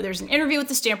there's an interview with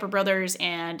the Stamper Brothers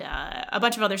and a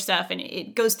bunch of other stuff, and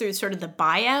it goes through sort of the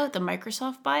buyout, the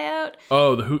Microsoft buyout.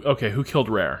 Oh, who killed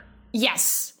Rare?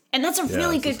 Yes. And that's a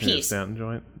really good piece. Stanton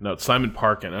joint? No, it's Simon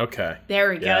Parkin. Okay. There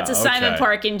we go. Yeah, it's a Simon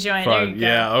Parkin joint. Fun. There you go.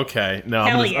 Yeah, okay. No,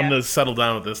 I'm gonna settle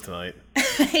down with this tonight.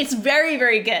 It's very,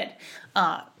 very good.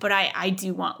 But I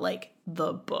do want like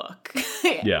the book.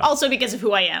 Yeah. Also because of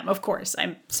who I am, of course.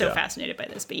 I'm so fascinated by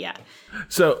this, but yeah.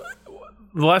 So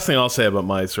the last thing I'll say about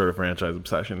my sort of franchise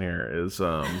obsession here is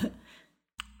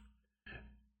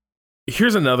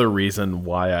here's another reason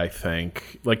why I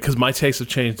think, like, because my tastes have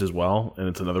changed as well, and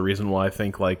it's another reason why I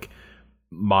think, like,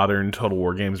 modern Total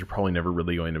War games are probably never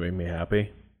really going to make me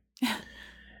happy.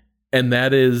 And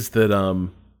that is that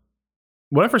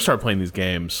when I first started playing these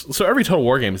games, so every Total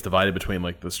War game is divided between,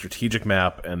 like, the strategic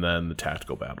map and then the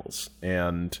tactical battles.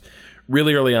 And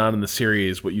really early on in the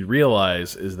series, what you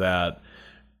realize is that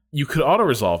you could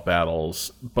auto-resolve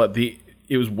battles, but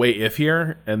it was way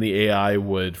iffier, and the AI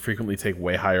would frequently take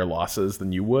way higher losses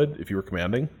than you would if you were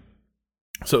commanding.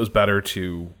 So it was better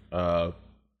to...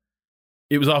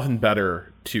 it was often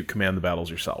better to command the battles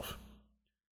yourself.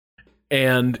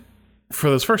 And for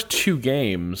those first 2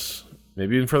 games,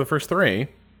 maybe even for the first 3,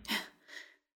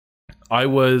 I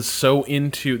was so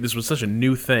into... This was such a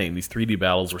new thing. These 3D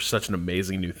battles were such an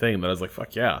amazing new thing that I was like,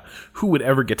 fuck yeah. Who would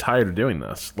ever get tired of doing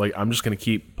this? Like, I'm just going to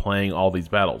keep playing all these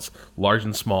battles. Large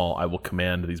and small, I will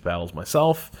command these battles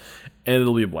myself, and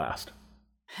it'll be a blast.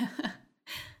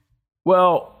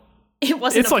 Well,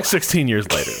 it's like 16 years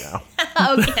later now.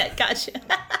 Okay, gotcha.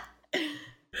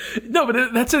 No,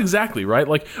 but that's exactly right.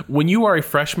 Like, when you are a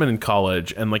freshman in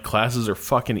college, and, like, classes are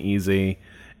fucking easy,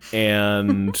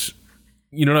 and...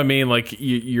 You know what I mean? Like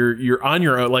you're on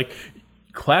your own. Like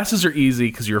classes are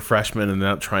easy because you're a freshman and they're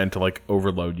not trying to like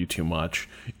overload you too much.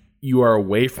 You are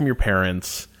away from your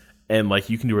parents and like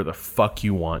you can do whatever the fuck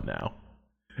you want now.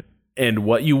 And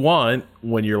what you want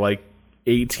when you're like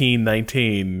 18,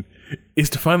 19 is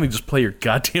to finally just play your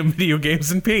goddamn video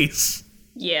games in peace.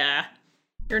 Yeah.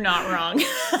 You're not wrong.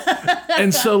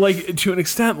 And so like to an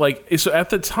extent, like so at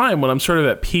the time when I'm sort of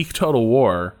at peak Total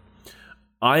War,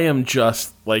 I am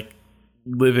just like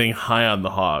living high on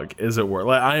the hog, as it were.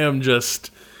 Like I am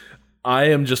just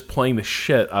playing the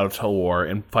shit out of Total War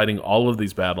and fighting all of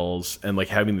these battles and like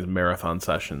having these marathon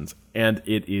sessions, and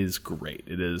it is great.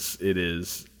 It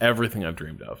is everything I've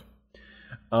dreamed of.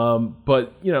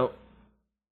 But you know,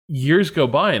 years go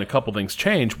by and a couple things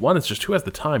change. One is just who has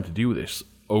the time to do this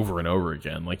over and over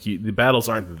again. Like, the battles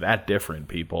aren't that different,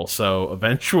 people. So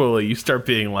eventually you start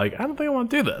being like, I don't think I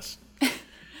want to do this.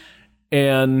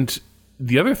 And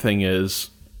the other thing is,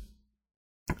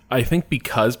 I think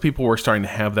because people were starting to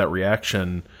have that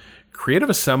reaction, Creative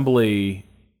Assembly,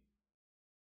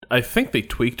 I think they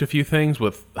tweaked a few things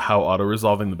with how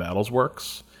auto-resolving the battles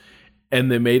works. And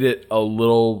they made it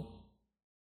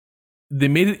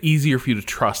easier for you to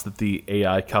trust that the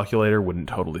AI calculator wouldn't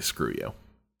totally screw you.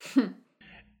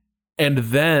 And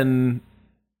then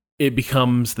it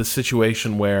becomes the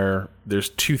situation where there's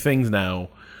two things now.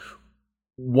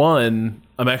 One,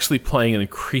 I'm actually playing an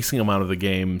increasing amount of the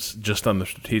games just on the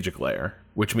strategic layer,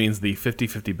 which means the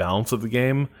 50-50 balance of the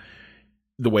game,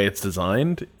 the way it's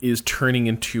designed, is turning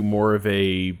into more of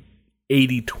a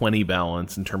 80-20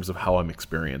 balance in terms of how I'm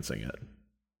experiencing it.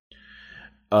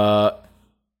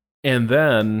 And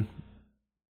then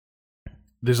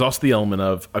there's also the element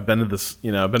of, I've been to this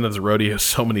rodeo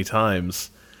so many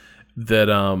times that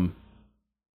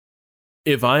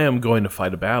if I am going to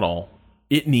fight a battle,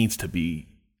 it needs to be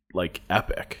like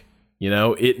epic.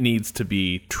 It needs to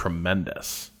be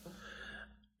tremendous.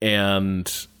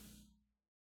 And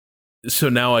so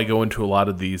now I go into a lot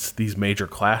of these major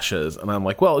clashes, and I'm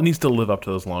like, well, it needs to live up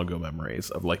to those long ago memories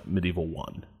of like Medieval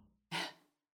 1.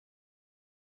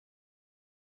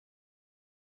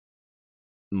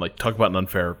 And like, talk about an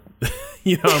unfair,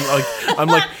 I'm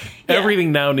like Yeah.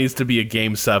 Everything now needs to be a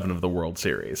Game 7 of the World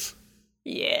Series.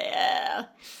 Yeah.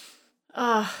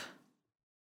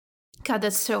 God,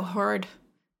 that's so hard.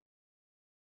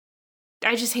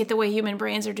 I just hate the way human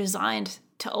brains are designed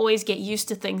to always get used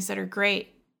to things that are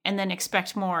great and then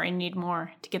expect more and need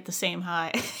more to get the same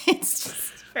high. It's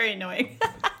just very annoying.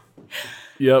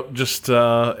 Yep, just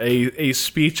a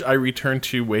speech I return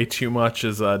to way too much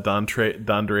is Don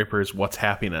Draper's "What's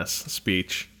Happiness"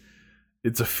 speech.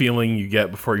 It's a feeling you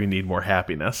get before you need more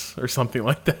happiness, or something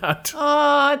like that.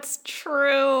 Oh, it's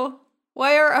true.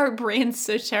 Why are our brains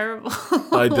so terrible?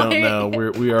 I don't know.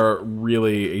 We are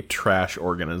really a trash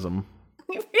organism.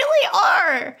 We really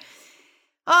are.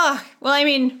 Oh, well, I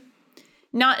mean,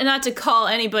 not to call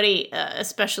anybody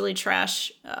especially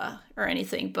trash or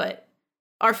anything, but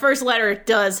our first letter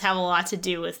does have a lot to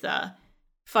do with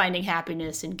finding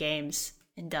happiness in games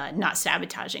and not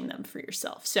sabotaging them for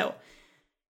yourself. So,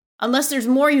 unless there's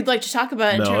more you'd like to talk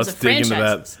about in terms of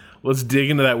franchises. Let's dig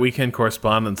into that weekend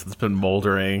correspondence that's been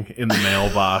moldering in the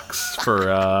mailbox for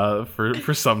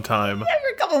some time. Yeah,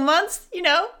 for a couple months,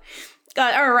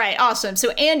 all right, awesome.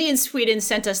 So Andy in Sweden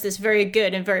sent us this very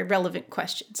good and very relevant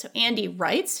question. So Andy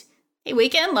writes, "Hey,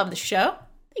 Weekend, love the show."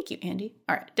 Thank you, Andy.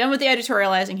 All right, done with the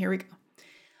editorializing. Here we go.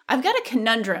 "I've got a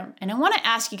conundrum, and I want to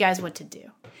ask you guys what to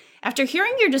do. After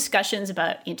hearing your discussions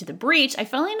about Into the Breach, I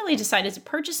finally decided to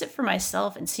purchase it for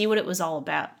myself and see what it was all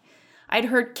about. I'd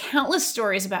heard countless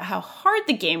stories about how hard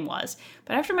the game was,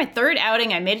 but after my third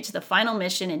outing, I made it to the final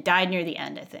mission and died near the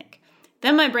end, I think.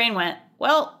 Then my brain went,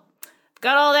 well, I've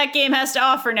got all that game has to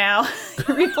offer now.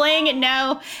 Replaying it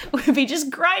now would be just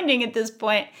grinding at this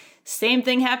point. Same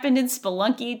thing happened in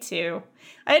Spelunky too.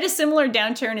 I had a similar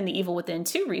downturn in The Evil Within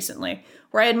 2 recently,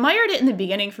 where I admired it in the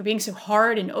beginning for being so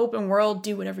hard and open world,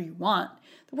 do whatever you want.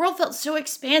 The world felt so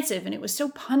expansive and it was so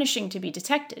punishing to be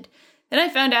detected. Then I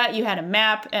found out you had a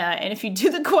map, and if you do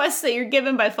the quests that you're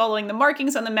given by following the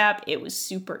markings on the map, it was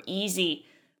super easy.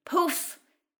 Poof!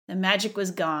 The magic was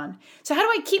gone. So how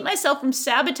do I keep myself from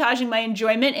sabotaging my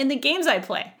enjoyment in the games I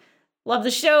play? Love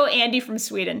the show, Andy from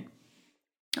Sweden."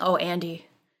 Oh, Andy.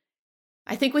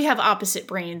 I think we have opposite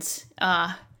brains.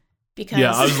 Because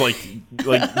yeah, I was like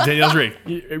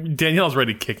Danielle's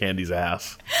ready to kick Andy's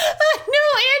ass. No,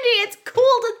 Andy, it's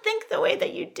cool to think the way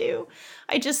that you do.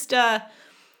 I just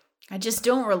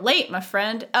don't relate, my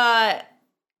friend.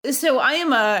 So I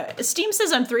am Steam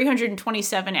says I'm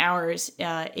 327 hours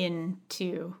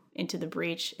into the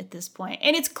Breach at this point.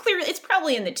 And it's clear it's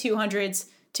probably in the 200s,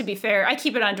 to be fair. I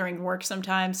keep it on during work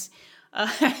sometimes.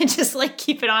 I just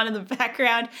keep it on in the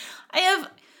background. I have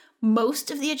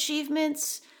most of the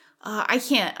achievements. I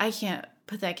can't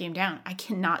put that game down. I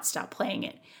cannot stop playing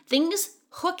it. Things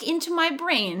hook into my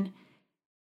brain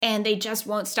and they just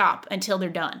won't stop until they're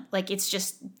done. It's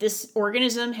just, this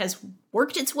organism has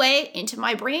worked its way into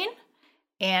my brain,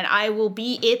 and I will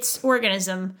be its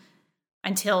organism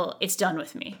until it's done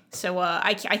with me. So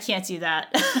I can't do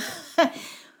that.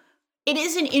 It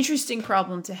is an interesting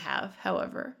problem to have,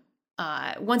 however.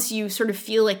 Once you sort of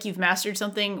feel like you've mastered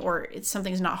something, or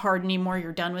something's not hard anymore,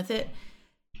 you're done with it.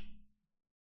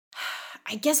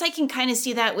 I guess I can kind of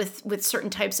see that with certain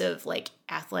types of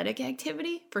athletic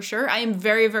activity, for sure. I am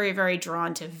very, very, very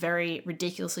drawn to very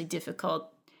ridiculously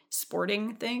difficult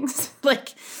sporting things.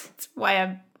 Like, it's why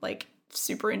I'm like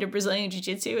super into Brazilian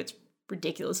Jiu-Jitsu. It's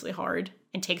ridiculously hard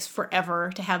and takes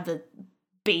forever to have the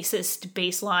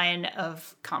baseline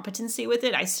of competency with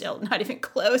it. I still not even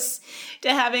close to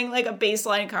having like a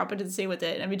baseline competency with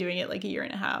it. I've been doing it like a year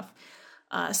and a half.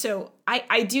 So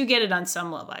I do get it on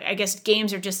some level. I guess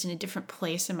games are just in a different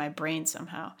place in my brain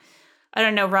somehow. I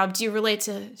don't know, Rob, do you relate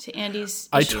to Andy's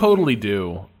issue? I totally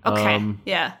do. Okay,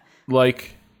 yeah.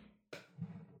 Like,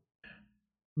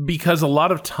 because a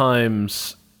lot of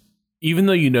times, even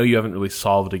though you haven't really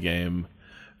solved a game,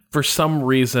 for some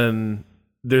reason,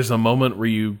 there's a moment where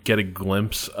you get a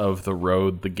glimpse of the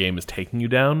road the game is taking you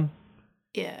down.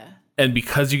 Yeah. And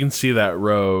because you can see that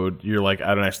road, you're like,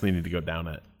 I don't actually need to go down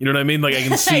it. You know what I mean? Like I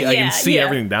can see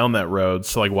everything down that road.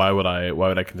 So like, why would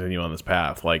I continue on this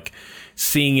path? Like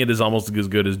seeing it is almost as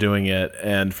good as doing it.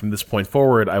 And from this point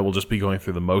forward, I will just be going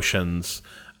through the motions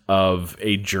of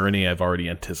a journey I've already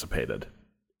anticipated.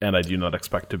 And I do not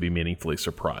expect to be meaningfully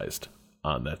surprised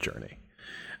on that journey.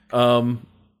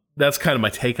 That's kind of my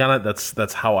take on it.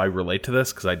 That's how I relate to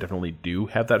this, because I definitely do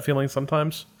have that feeling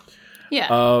sometimes.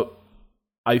 Yeah.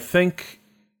 I think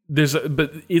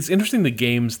but it's interesting the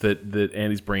games that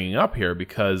Andy's bringing up here,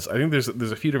 because I think there's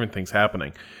a few different things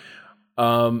happening.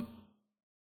 Into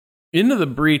the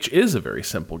Breach is a very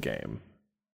simple game.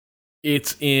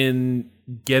 It's in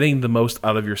getting the most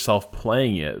out of yourself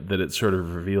playing it that it sort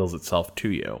of reveals itself to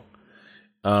you.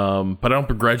 But I don't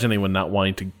begrudge anyone not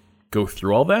wanting to go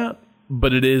through all that.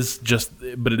 But it is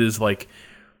like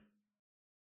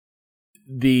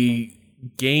the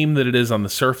game that it is on the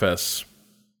surface.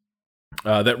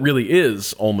 That really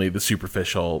is only the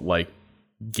superficial like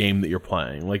game that you're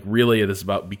playing. Like really, it is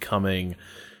about becoming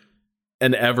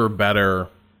an ever better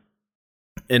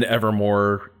and ever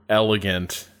more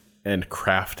elegant and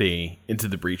crafty Into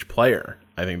the Breach player.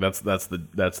 I think that's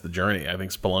the journey. I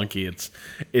think Spelunky,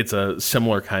 it's a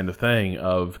similar kind of thing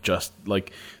of just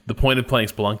like the point of playing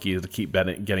Spelunky is to keep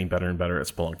getting better and better at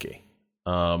Spelunky.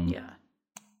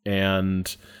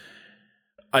 And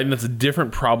I mean, that's a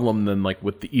different problem than like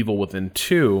with the Evil Within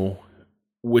 2,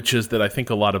 which is that I think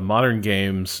a lot of modern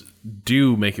games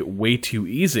do make it way too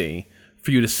easy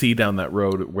for you to see down that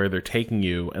road where they're taking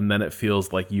you, and then it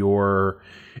feels like they're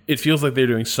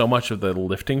doing so much of the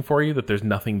lifting for you that there's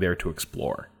nothing there to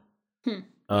explore.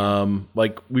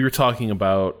 Like we were talking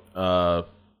about, so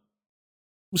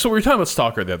we were talking about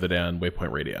Stalker the other day on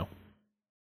Waypoint Radio.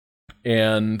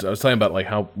 And I was talking about like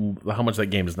how much that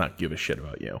game does not give a shit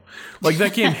about you. Like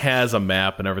that game has a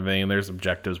map and everything, and there's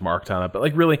objectives marked on it. But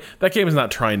like really, that game is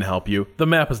not trying to help you. The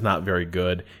map is not very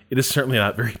good. It is certainly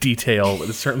not very detailed. It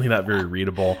is certainly not very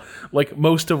readable. Like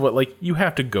most of what, like you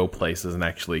have to go places and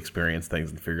actually experience things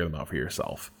and figure them out for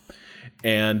yourself.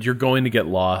 And you're going to get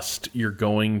lost. You're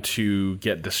going to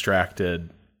get distracted,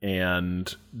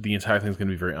 and the entire thing's going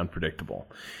to be very unpredictable.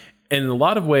 And in a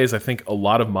lot of ways, I think a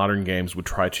lot of modern games would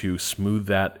try to smooth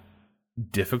that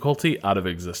difficulty out of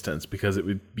existence because it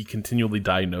would be continually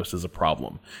diagnosed as a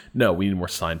problem. No, we need more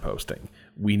signposting.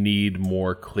 We need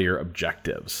more clear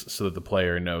objectives so that the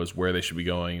player knows where they should be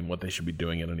going and what they should be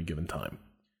doing at any given time.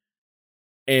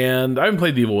 And I haven't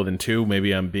played The Evil Within 2.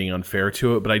 Maybe I'm being unfair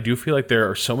to it, but I do feel like there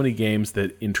are so many games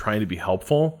that, in trying to be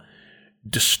helpful,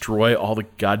 destroy all the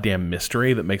goddamn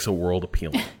mystery that makes a world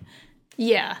appealing.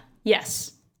 Yeah.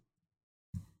 Yes.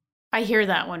 I hear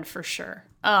that one for sure.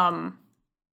 And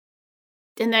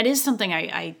that is something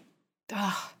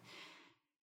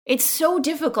it's so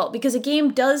difficult because a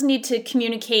game does need to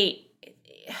communicate.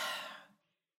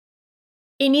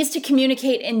 It needs to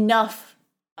communicate enough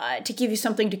to give you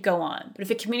something to go on. But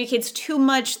if it communicates too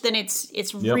much, then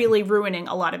it's really ruining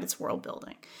a lot of its world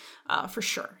building, for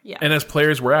sure. Yeah. And as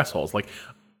players, we're assholes. Like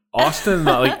Austin,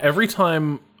 like every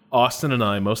time Austin and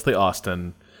I, mostly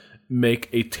Austin, make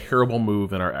a terrible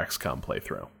move in our XCOM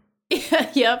playthrough.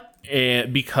 Yep.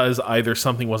 And because either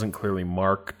something wasn't clearly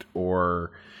marked,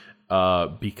 or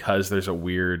because there's a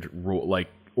weird rule, like,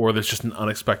 or there's just an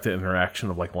unexpected interaction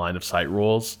of like line of sight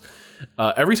rules.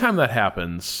 Every time that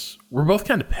happens, we're both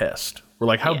kind of pissed. We're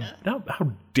like, how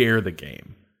dare the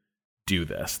game do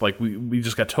this? Like, we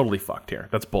just got totally fucked here.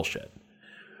 That's bullshit.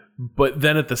 But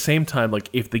then at the same time, like,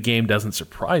 if the game doesn't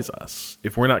surprise us,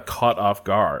 if we're not caught off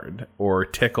guard or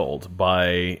tickled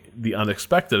by the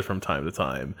unexpected from time to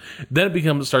time, then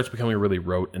it starts becoming a really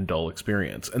rote and dull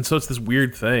experience. And so it's this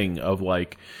weird thing of,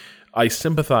 like, I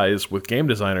sympathize with game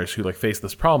designers who, like, face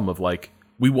this problem of, like,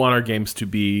 we want our games to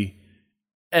be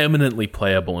eminently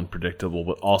playable and predictable,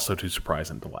 but also to surprise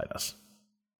and delight us.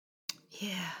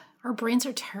 Yeah, our brains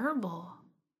are terrible.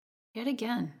 Yet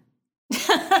again.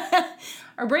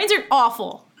 Our brains are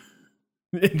awful.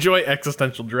 Enjoy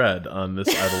existential dread on this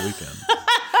idle weekend.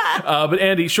 But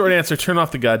Andy, short answer, turn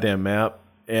off the goddamn map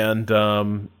and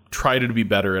try to be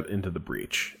better at Into the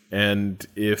Breach. And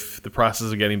if the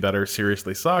process of getting better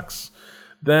seriously sucks,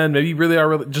 then maybe you really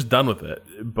are just done with it.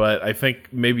 But I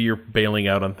think maybe you're bailing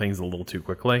out on things a little too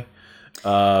quickly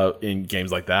in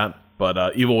games like that.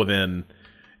 But Evil Within,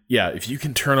 yeah, if you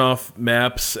can turn off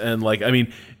maps and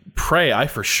Prey, I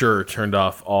for sure turned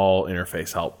off all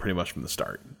interface help pretty much from the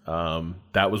start.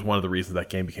 That was one of the reasons that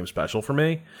game became special for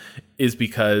me, is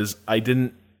because I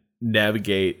didn't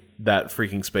navigate that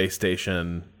freaking space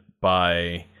station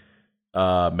by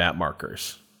map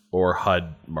markers or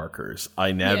HUD markers.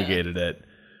 I navigated it.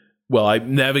 Well, I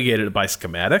navigated it by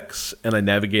schematics, and I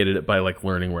navigated it by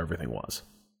learning where everything was.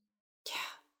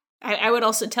 Yeah, I would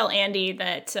also tell Andy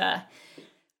that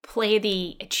play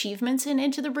the achievements in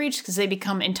Into the Breach, because they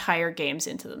become entire games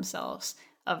into themselves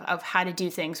of how to do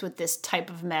things with this type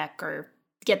of mech or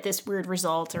get this weird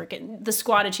result or get the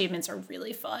squad achievements are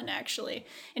really fun, actually.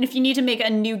 And if you need to make a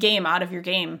new game out of your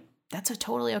game, that's a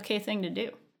totally okay thing to do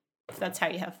if that's how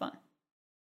you have fun.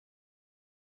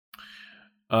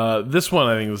 This one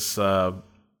I think was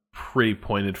pretty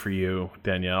pointed for you,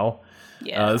 Danielle.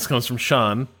 Yeah. This comes from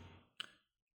Sean.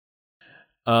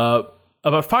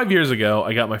 About 5 years ago,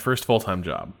 I got my first full-time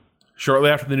job.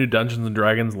 Shortly after the new Dungeons &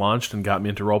 Dragons launched and got me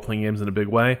into role-playing games in a big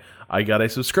way, I got a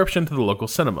subscription to the local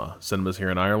cinema. Cinemas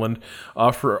here in Ireland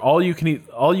offer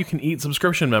all-you-can-eat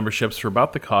subscription memberships for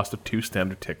about the cost of 2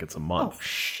 standard tickets a month. Oh,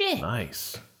 shit.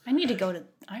 Nice. I need to go to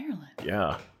Ireland.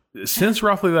 Yeah. Since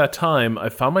roughly that time, I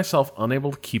found myself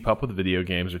unable to keep up with video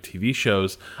games or TV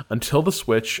shows until the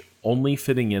Switch, only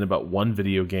fitting in about 1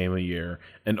 video game a year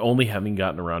and only having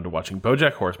gotten around to watching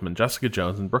BoJack Horseman, Jessica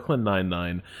Jones, and Brooklyn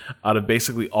Nine-Nine out of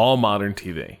basically all modern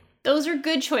TV. Those are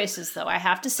good choices, though, I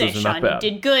have to say, Sean. You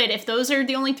did good. If those are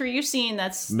the only 3 you've seen,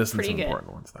 that's missing pretty some good.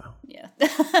 Important ones, though. Yeah.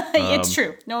 It's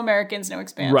true. No Americans, no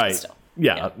Expanse. Right. Still.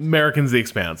 Yeah, Americans, The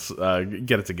Expanse.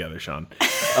 Get it together, Sean.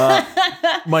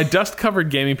 My dust-covered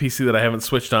gaming PC that I haven't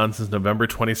switched on since November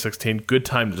 2016. Good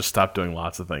time to just stop doing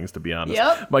lots of things, to be honest.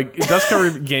 Yep. My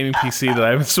dust-covered gaming PC that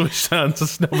I haven't switched on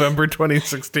since November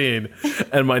 2016,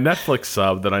 and my Netflix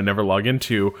sub that I never log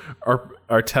into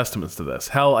are testaments to this.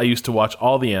 Hell, I used to watch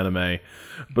all the anime,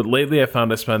 but lately I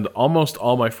found I spend almost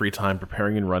all my free time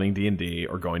preparing and running D&D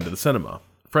or going to the cinema.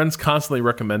 Friends constantly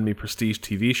recommend me prestige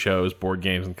TV shows, board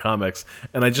games, and comics,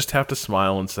 and I just have to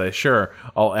smile and say, sure,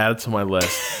 I'll add it to my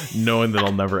list, knowing that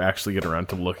I'll never actually get around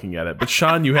to looking at it. But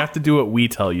Sean, you have to do what we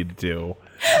tell you to do.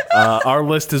 Our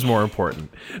list is more important.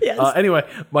 Yes. Anyway,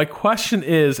 my question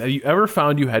is, have you ever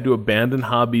found you had to abandon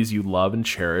hobbies you love and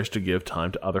cherish to give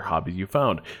time to other hobbies you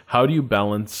found? How do you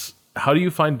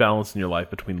find balance in your life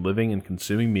between living and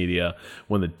consuming media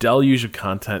when the deluge of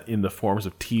content in the forms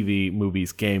of TV,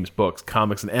 movies, games, books,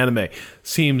 comics, and anime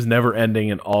seems never-ending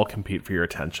and all compete for your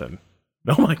attention?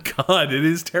 Oh my God, it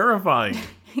is terrifying.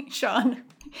 Sean,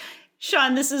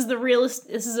 this is a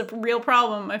real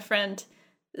problem, my friend.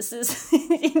 This is,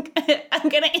 I'm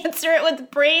going to answer it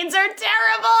with brains are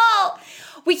terrible.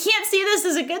 We can't see this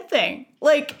as a good thing.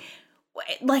 Like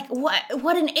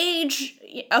what an age.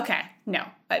 Okay, no,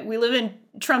 we live in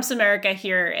Trump's America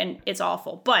here and it's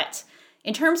awful. But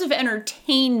in terms of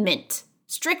entertainment,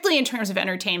 strictly in terms of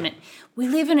entertainment, we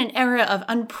live in an era of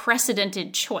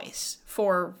unprecedented choice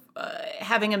for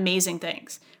having amazing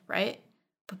things, right?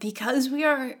 But because we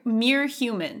are mere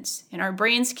humans and our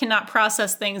brains cannot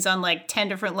process things on 10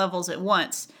 different levels at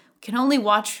once, we can only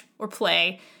watch or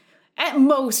play at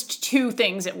most 2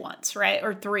 things at once, right?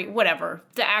 Or 3, whatever.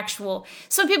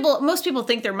 Most people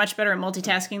think they're much better at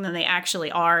multitasking than they actually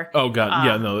are. Oh God,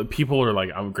 yeah, no, people are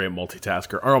I'm a great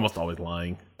multitasker are almost always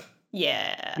lying.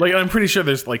 Yeah. I'm pretty sure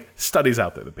there's studies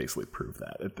out there that basically prove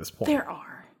that at this point. There are.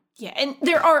 Yeah, and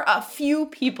there are a few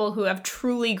people who have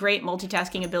truly great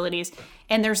multitasking abilities,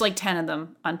 and there's 10 of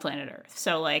them on planet Earth.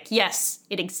 So yes,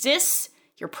 it exists.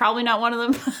 You're probably not one of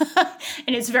them,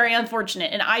 and it's very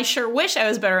unfortunate. And I sure wish I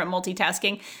was better at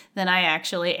multitasking than I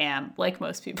actually am, like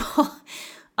most people.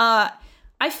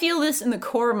 I feel this in the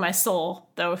core of my soul,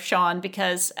 though, Sean,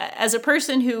 because as a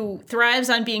person who thrives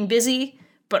on being busy,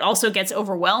 but also gets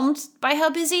overwhelmed by how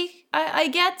busy I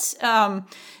get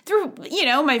through,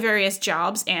 my various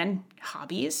jobs and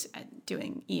hobbies,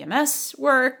 doing EMS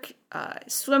work,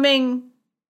 swimming,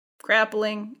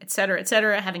 grappling,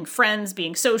 etc., having friends,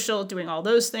 being social, doing all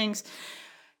those things.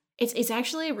 It's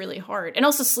actually really hard. And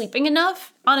also sleeping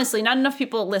enough. Honestly, not enough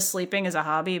people list sleeping as a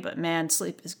hobby, but man,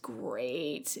 sleep is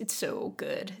great. It's so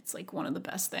good. It's one of the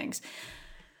best things.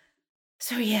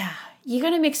 So yeah, you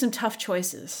gotta make some tough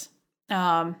choices.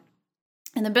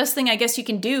 And the best thing I guess you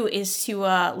can do is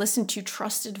to listen to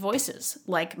trusted voices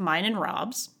like mine and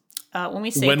Rob's when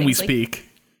we say when things we like, speak.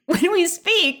 When we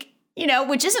speak,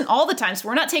 which isn't all the time, so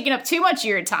we're not taking up too much of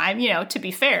your time, to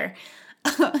be fair.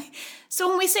 So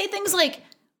when we say things like,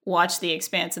 watch The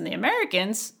Expanse and The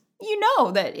Americans, you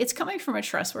know that it's coming from a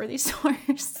trustworthy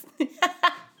source.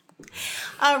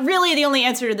 Really, the only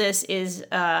answer to this is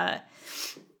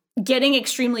getting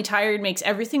extremely tired makes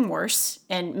everything worse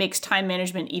and makes time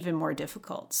management even more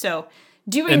difficult. So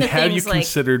doing and the have things you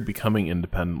considered becoming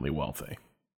independently wealthy?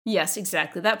 Yes,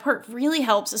 exactly. That part really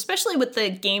helps, especially with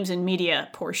the games and media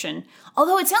portion.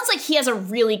 Although it sounds like he has a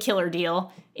really killer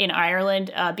deal in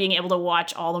Ireland, being able to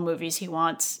watch all the movies he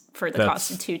wants for the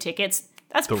cost of 2 tickets.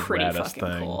 That's pretty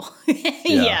fucking cool.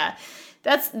 Yeah.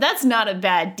 That's not a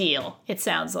bad deal, it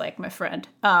sounds like, my friend.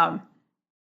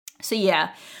 So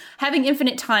yeah, having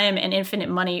infinite time and infinite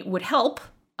money would help.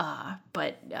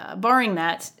 But barring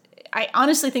that, I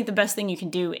honestly think the best thing you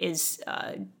can do is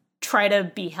try to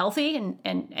be healthy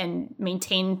and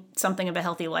maintain something of a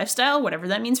healthy lifestyle, whatever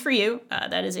that means for you.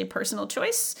 That is a personal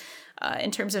choice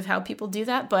in terms of how people do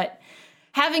that. But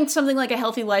having something like a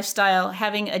healthy lifestyle,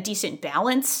 having a decent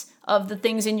balance of the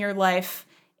things in your life,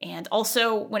 and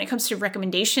also when it comes to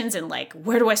recommendations and like,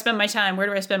 where do I spend my time? Where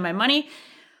do I spend my money?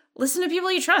 Listen to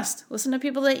people you trust. Listen to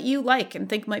people that you like and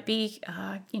think might be,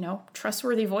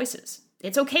 trustworthy voices.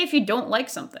 It's okay if you don't like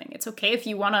something. It's okay if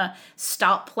you want to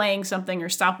stop playing something or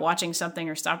stop watching something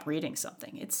or stop reading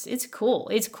something. It's cool.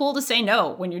 It's cool to say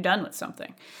no when you're done with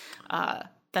something.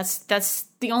 That's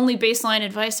the only baseline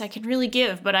advice I can really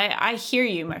give. But I hear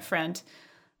you, my friend.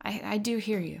 I do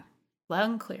hear you, loud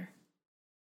and clear.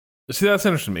 See, that's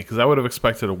interesting to me because I would have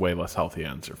expected a way less healthy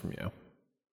answer from you.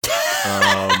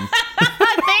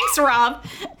 Thanks, Rob.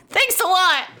 Thanks a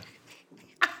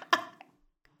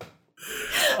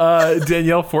lot.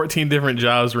 Danielle, 14 different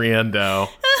jobs, Riendo.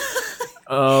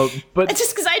 But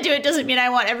just because I do it doesn't mean I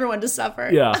want everyone to suffer.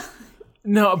 Yeah.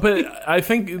 No, but I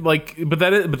think but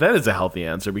that is a healthy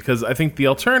answer because I think the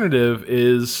alternative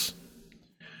is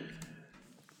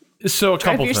a couple things.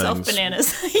 Drive yourself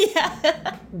bananas.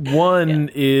 Yeah. One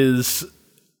is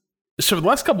for the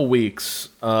last couple weeks,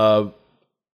 the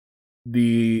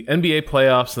NBA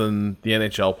playoffs and the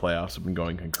NHL playoffs have been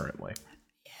going concurrently,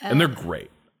 and they're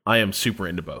great. I am super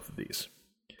into both of these.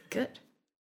 Good.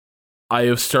 I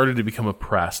have started to become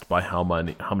oppressed by how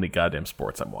many goddamn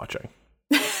sports I'm watching.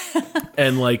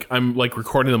 And I'm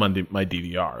recording them on my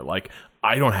DVR.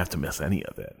 I don't have to miss any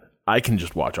of it. I can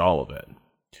just watch all of it.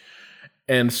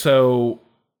 And so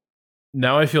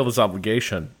now I feel this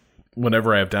obligation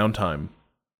whenever I have downtime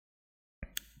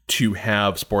to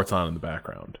have sports on in the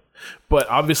background. But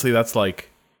obviously that's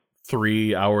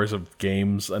 3 hours of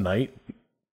games a night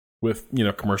with,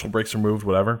 commercial breaks removed,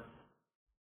 whatever.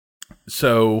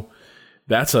 So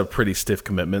that's a pretty stiff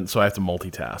commitment, so I have to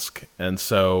multitask. And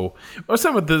so I was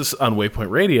talking about this on Waypoint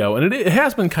Radio, and it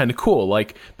has been kind of cool.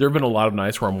 There have been a lot of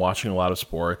nights where I'm watching a lot of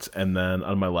sports, and then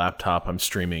on my laptop, I'm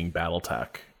streaming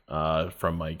BattleTech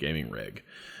from my gaming rig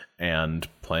and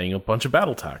playing a bunch of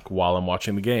BattleTech while I'm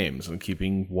watching the games and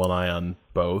keeping one eye on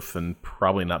both and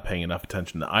probably not paying enough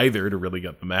attention to either to really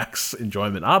get the max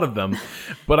enjoyment out of them.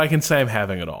 But I can say I'm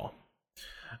having it all.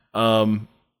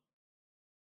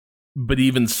 But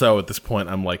even so, at this point,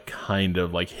 I'm kind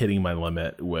of hitting my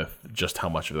limit with just how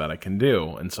much of that I can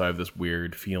do. And so I have this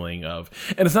weird feeling of,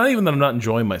 and it's not even that I'm not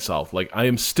enjoying myself. I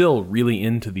am still really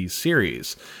into these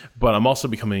series, but I'm also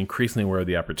becoming increasingly aware of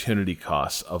the opportunity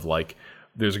costs of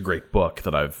there's a great book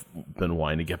that I've been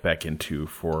wanting to get back into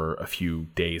for a few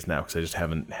days now because I just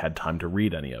haven't had time to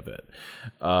read any of it.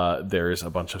 There's a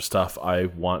bunch of stuff I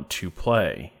want to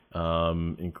play,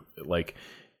 and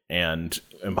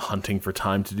I'm hunting for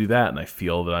time to do that, and I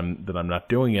feel that I'm not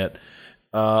doing it.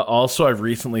 Also, I've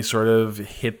recently sort of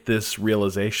hit this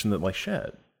realization that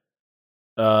shit.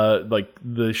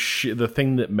 The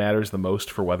thing that matters the most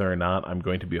for whether or not I'm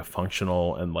going to be a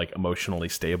functional and emotionally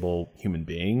stable human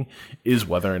being is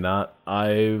whether or not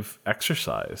I've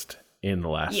exercised in the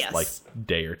last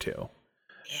day or two.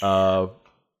 Yeah.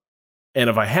 And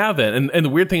if I haven't, and the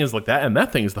weird thing is that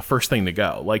thing is the first thing to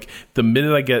go. The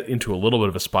minute I get into a little bit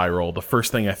of a spiral, the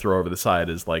first thing I throw over the side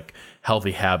is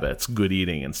healthy habits, good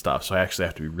eating and stuff. So I actually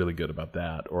have to be really good about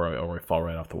that or I fall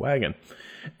right off the wagon.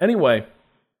 Anyway,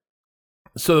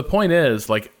 so the point is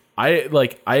I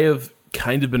have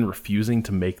kind of been refusing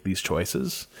to make these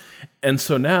choices. And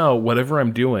so now whatever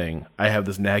I'm doing, I have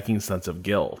this nagging sense of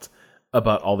guilt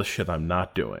about all the shit I'm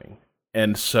not doing.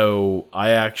 And so I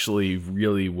actually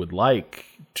really would like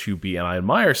to be, and I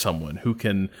admire someone who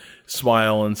can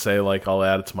smile and say, I'll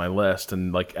add it to my list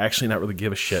and actually not really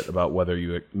give a shit about whether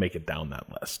you make it down that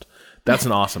list. That's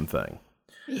an awesome thing.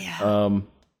 Yeah.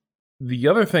 The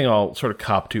other thing I'll sort of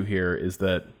cop to here is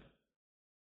that,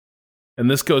 and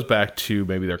this goes back to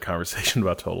maybe their conversation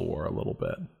about Total War a little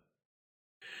bit.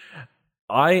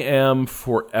 I am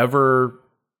forever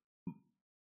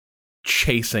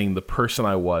chasing the person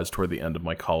I was toward the end of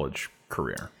my college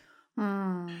career.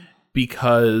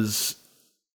 Because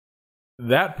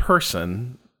that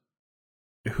person,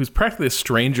 who's practically a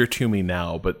stranger to me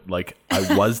now, but like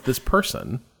I was this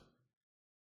person,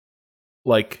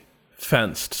 like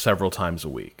fenced several times a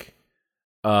week,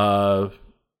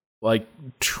 like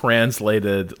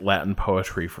translated Latin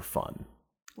poetry for fun.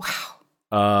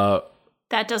 Wow.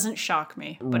 That doesn't shock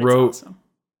me, but wrote it's awesome.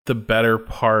 The better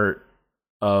part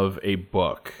of a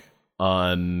book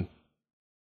on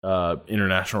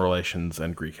international relations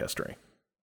and Greek history.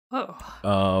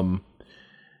 Oh.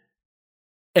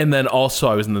 And then also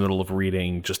I was in the middle of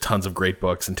reading just tons of great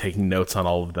books and taking notes on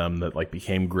all of them that like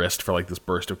became grist for like this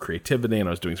burst of creativity. And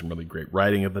I was doing some really great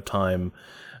writing at the time.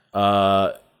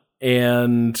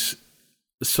 And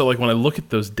so like when I look at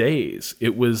those days,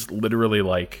 it was literally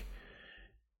like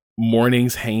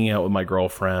mornings hanging out with my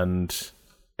girlfriend,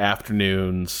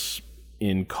 afternoons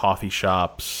in coffee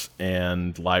shops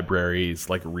and libraries,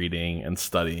 like reading and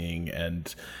studying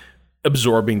and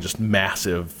absorbing just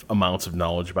massive amounts of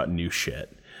knowledge about new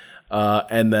shit.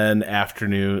 And then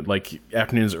afternoons,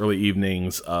 early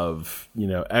evenings of,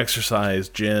 exercise,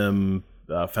 gym,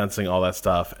 fencing, all that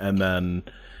stuff. And then,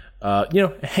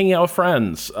 hanging out with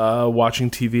friends,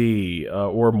 watching TV,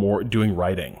 or more doing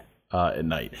writing, at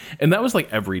night. And that was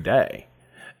like every day.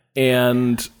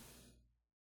 And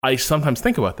I sometimes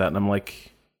think about that and I'm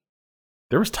like,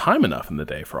 there was time enough in the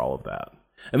day for all of that.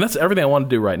 And that's everything I want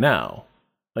to do right now.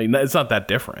 Like, it's not that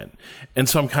different. And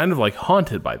so I'm kind of like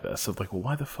haunted by this of like, well,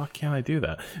 why the fuck can't I do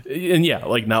that? And yeah,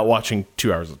 like not watching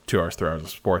 3 hours of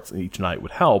sports each night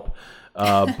would help.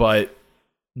 But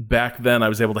back then I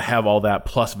was able to have all that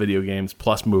plus video games,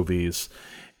 plus movies.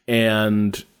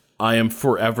 And I am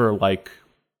forever like,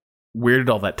 where did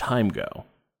all that time go?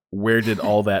 Where did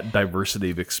all that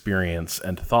diversity of experience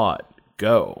and thought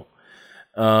go?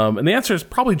 And the answer is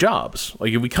probably jobs.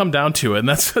 Like if we come down to it, and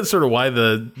that's sort of why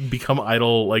the become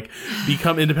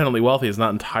independently wealthy is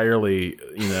not entirely,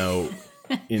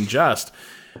 unjust.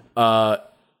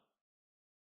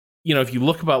 If you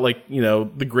look about like,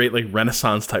 the great like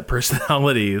Renaissance type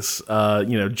personalities,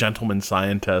 gentlemen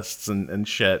scientists and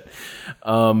shit,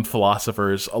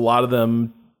 philosophers, a lot of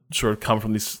them sort of come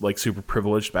from these like super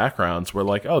privileged backgrounds where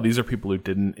like, oh, these are people who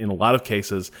in a lot of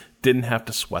cases didn't have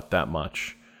to sweat that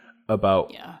much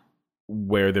about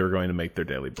where they were going to make their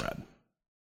daily bread.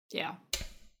 Yeah.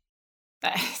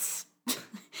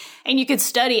 And you could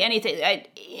study anything.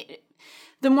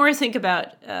 The more I think about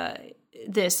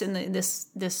this and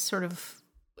this sort of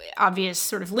obvious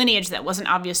sort of lineage that wasn't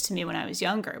obvious to me when I was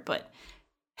younger, but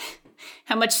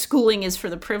how much schooling is for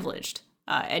the privileged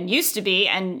and used to be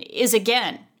and is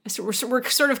again. So we're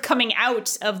sort of coming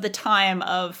out of the time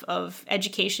of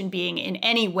education being in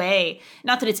any way,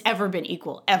 not that it's ever been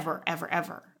equal, ever,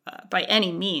 by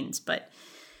any means, but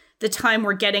the time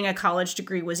where getting a college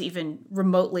degree was even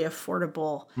remotely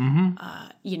affordable,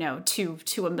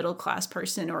 to a middle class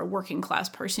person or a working class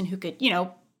person who could,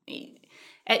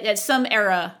 at some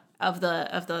era of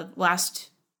the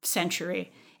last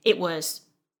century, it was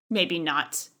maybe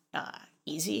not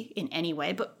easy in any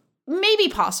way, but maybe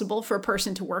possible for a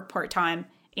person to work part-time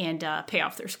and pay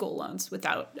off their school loans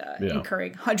without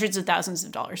incurring hundreds of thousands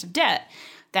of dollars of debt.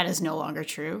 That is no longer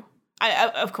true.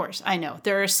 Of course, I know.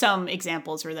 There are some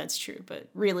examples where that's true, but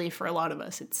really for a lot of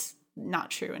us, it's not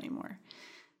true anymore.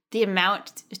 The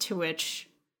amount to which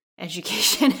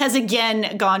education has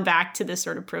again gone back to this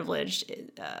sort of privileged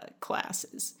class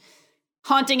is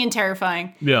haunting and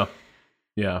terrifying. Yeah.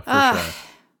 Yeah, for sure.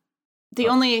 The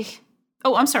only...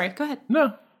 Oh, I'm sorry. Go ahead.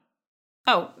 No.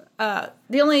 Oh,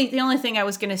 the only thing I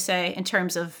was going to say in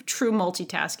terms of true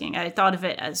multitasking, I thought of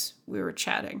it as we were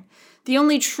chatting. The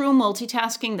only true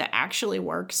multitasking that actually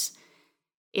works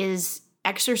is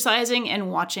exercising and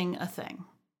watching a thing.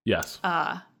 Yes.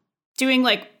 Doing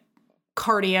like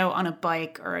cardio on a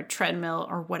bike or a treadmill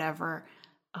or whatever,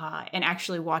 and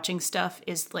actually watching stuff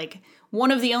is like one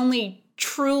of the only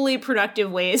truly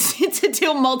productive ways to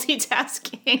do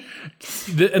multitasking.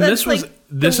 This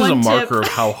is a marker of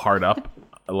how hard up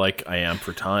like I am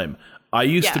for time. I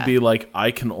used to be like,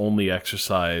 I can only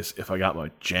exercise if I got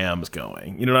my jams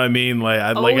going. You know what I mean? Like I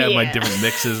have my different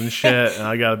mixes and shit, and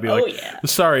I gotta be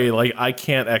sorry, like I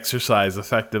can't exercise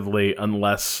effectively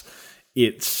unless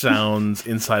it sounds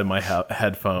inside my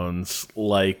headphones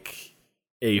like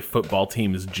a football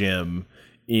team's gym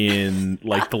in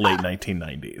like the late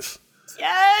 1990s.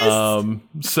 Yes.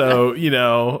 So,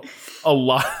 a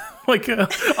lot like a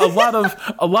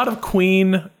lot of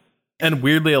Queen and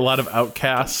weirdly a lot of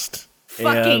Outkast.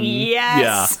 Fucking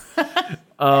yes.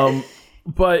 Yeah.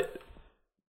 But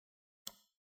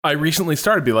I recently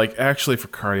started to be like, actually for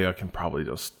cardio I can probably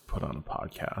just put on a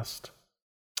podcast.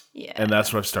 Yeah. And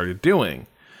that's what I've started doing.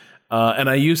 And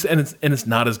it's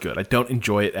not as good. I don't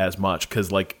enjoy it as much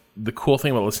because like the cool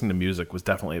thing about listening to music was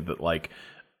definitely that like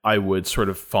I would sort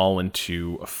of fall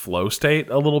into a flow state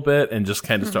a little bit and just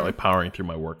kind of start like powering through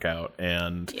my workout.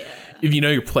 And if you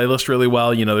know your playlist really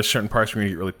well, there's certain parts where you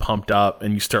get really pumped up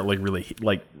and you start like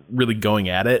really going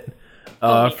at it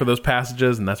for those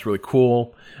passages, and that's really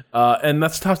cool. And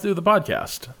that's tough to do with the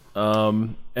podcast.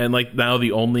 And like now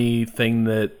the only thing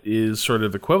that is sort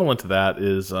of equivalent to that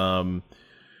is, a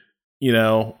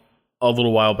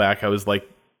little while back I was like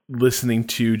listening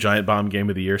to Giant Bomb Game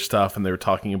of the Year stuff, and they were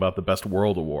talking about the Best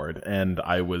World Award, and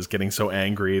I was getting so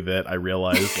angry that I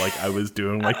realized like I was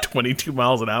doing like 22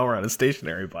 miles an hour on a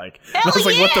stationary bike. And I was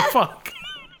like, what the fuck?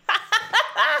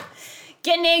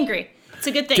 Getting angry. It's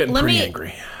a good thing. Getting pretty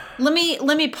angry. Let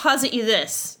me posit you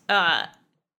this.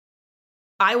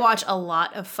 I watch a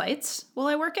lot of fights while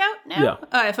I work out now.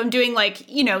 Yeah. If I'm doing like,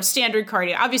 standard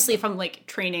cardio. Obviously, if I'm like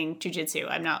training jujitsu,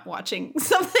 I'm not watching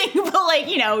something, but like,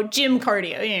 gym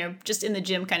cardio, just in the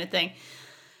gym kind of thing.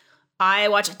 I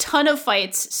watch a ton of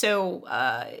fights. So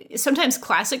sometimes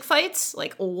classic fights,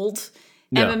 like old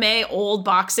MMA, old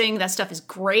boxing, that stuff is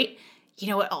great. You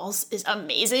know what else is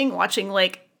amazing? Watching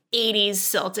like 80s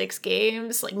Celtics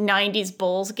games, like 90s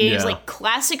Bulls games, like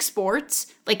classic sports.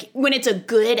 Like when it's a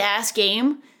good ass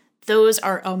game, those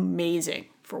are amazing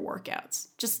for workouts.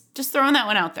 Just throwing that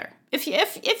one out there. If you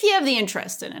have the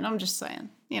interest in it, I'm just saying,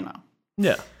 Yeah.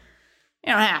 You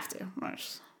don't have to. I'm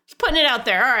just putting it out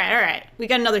there. All right. We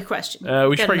got another question.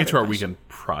 We should probably get to our weekend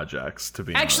projects, to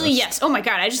be Actually, honest. yes. Oh my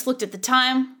God, I just looked at the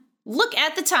time. Look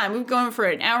at the time. We're going for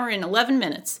an hour and 11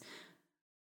 minutes.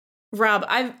 Rob,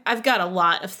 I've got a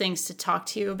lot of things to talk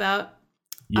to you about.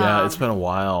 Yeah, it's been a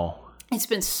while. It's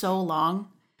been so long.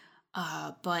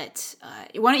 But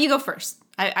why don't you go first?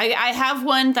 I have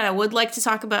one that I would like to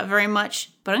talk about very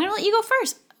much, but I'm going to let you go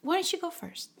first. Why don't you go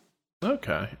first?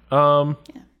 Okay.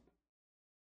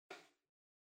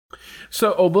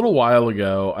 So a little while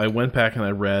ago, I went back and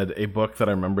I read a book that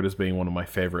I remembered as being one of my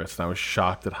favorites, and I was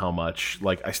shocked at how much,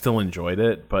 like, I still enjoyed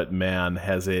it, but man,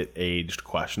 has it aged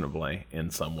questionably in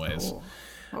some ways.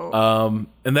 And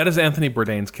that is Anthony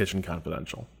Bourdain's Kitchen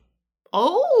Confidential.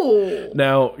 Oh!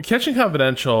 Now, Kitchen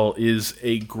Confidential is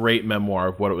a great memoir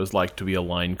of what it was like to be a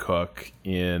line cook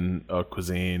in a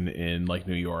cuisine in, like,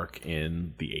 New York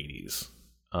in the 80s.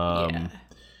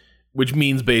 Which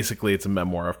means basically it's a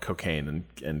memoir of cocaine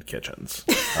and kitchens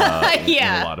in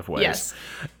a lot of ways. Yes.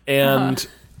 And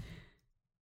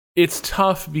it's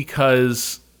tough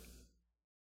because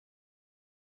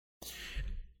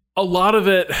a lot of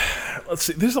it,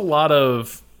 there's a lot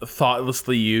of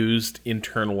thoughtlessly used,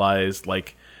 internalized,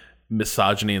 like,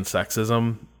 misogyny and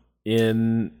sexism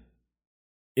in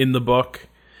the book.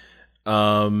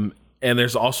 And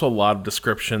there's also a lot of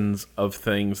descriptions of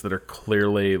things that are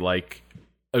clearly, like,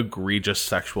 egregious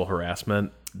sexual harassment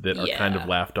that are kind of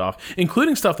laughed off,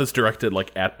 including stuff that's directed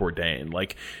like at Bourdain,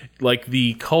 like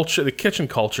the culture, the kitchen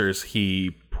cultures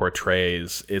he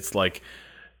portrays. It's like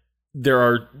there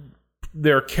are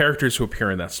characters who appear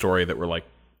in that story that were like,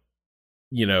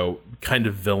 kind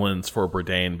of villains for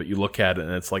Bourdain, but you look at it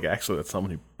and it's like, actually that's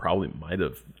someone who probably might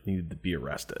have needed to be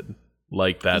arrested.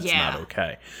 Like that's not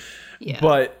okay. Yeah.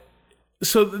 But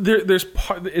so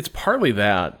it's partly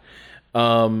that.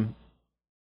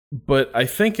 But I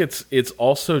think it's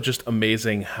also just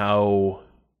amazing how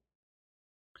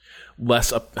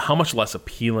much less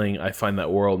appealing I find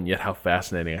that world, and yet how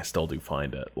fascinating I still do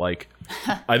find it. Like,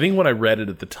 I think when I read it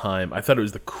at the time, I thought it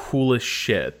was the coolest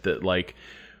shit that, like,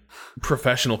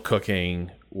 professional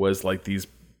cooking was like these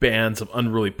bands of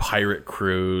unruly pirate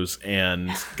crews,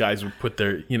 and guys would put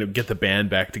their, get the band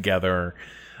back together,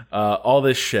 all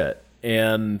this shit.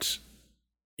 And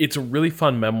it's a really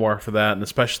fun memoir for that, and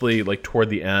especially like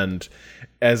toward the end,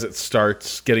 as it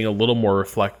starts getting a little more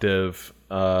reflective,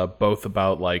 both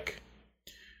about like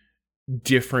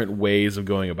different ways of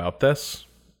going about this,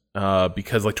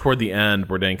 because like toward the end,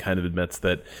 Bourdain kind of admits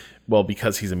that, well,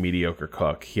 because he's a mediocre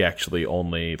cook, he actually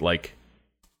only like,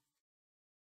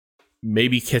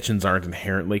 maybe kitchens aren't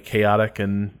inherently chaotic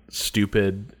and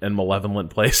stupid and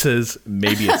malevolent places.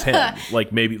 Maybe it's him.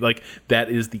 Maybe that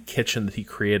is the kitchen that he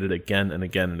created again and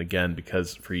again and again,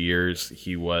 because for years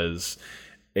he was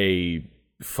a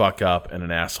fuck up and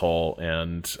an asshole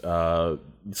and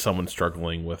someone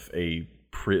struggling with a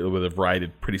variety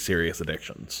of pretty serious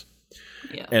addictions.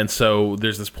 Yeah. And so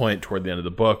there's this point toward the end of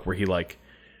the book where he like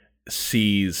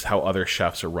sees how other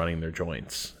chefs are running their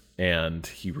joints, and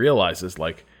he realizes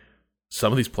like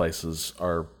some of these places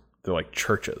they're like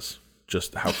churches,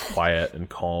 just how quiet and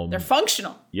calm. They're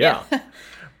functional. Yeah.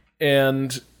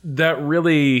 And that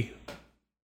really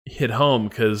hit home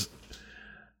because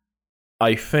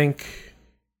I think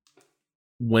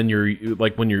when you're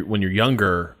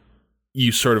younger,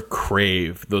 you sort of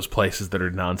crave those places that are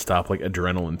nonstop, like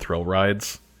adrenaline thrill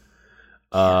rides.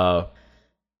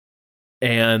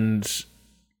 And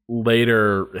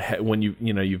later, when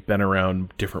you've been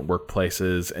around different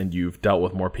workplaces and you've dealt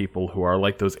with more people who are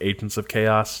like those agents of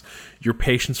chaos, your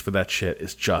patience for that shit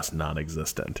is just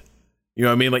non-existent. You know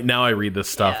what I mean? Like now I read this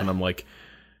stuff and I'm like,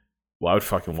 well, I would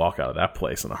fucking walk out of that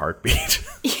place in a heartbeat.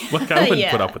 Like I wouldn't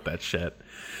put up with that shit.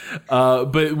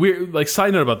 But we're like,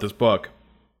 side note about this book.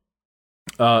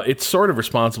 It's sort of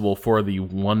responsible for the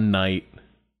one night,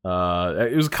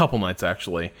 it was a couple nights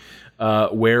actually,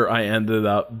 where I ended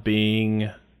up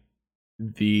being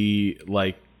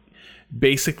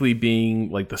basically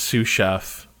being like the sous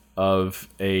chef of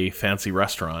a fancy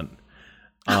restaurant,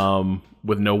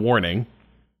 with no warning.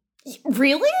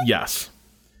 Really? Yes.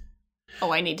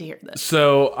 Oh, I need to hear this.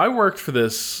 So I worked for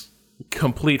this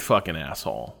complete fucking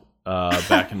asshole,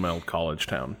 back in my old college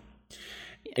town.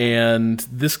 And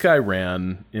this guy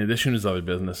ran, in addition to his other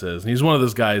businesses, and he's one of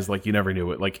those guys, like, you never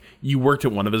knew it. Like, you worked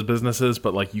at one of his businesses,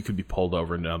 but, like, you could be pulled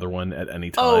over in another one at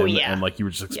any time. Oh, yeah. And, like, you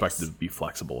were just expected to be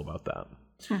flexible about that.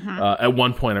 Mm-hmm. At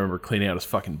one point, I remember cleaning out his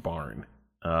fucking barn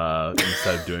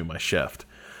instead of doing my shift,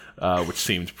 which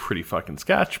seemed pretty fucking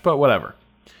sketch, but whatever.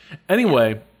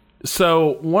 Anyway,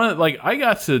 so I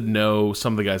got to know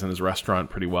some of the guys in his restaurant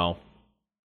pretty well.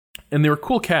 And they were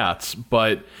cool cats,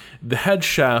 but the head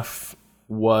chef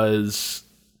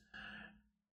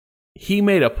he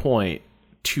made a point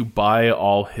to buy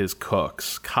all his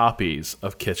cooks copies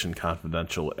of Kitchen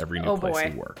Confidential at every new place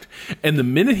he worked. And the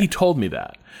minute he told me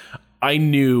that, I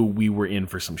knew we were in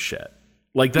for some shit.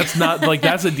 Like, that's not, like,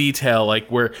 that's a detail, like,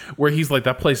 where he's like,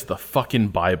 that place is the fucking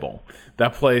Bible.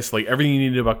 That place, like, everything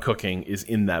you need about cooking is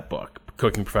in that book.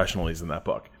 Cooking professionally is in that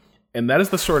book. And that is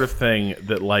the sort of thing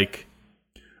that, like,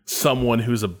 someone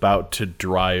who's about to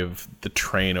drive the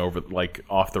train over, like,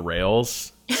 off the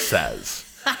rails says.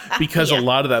 Because a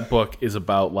lot of that book is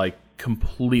about, like,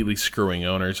 completely screwing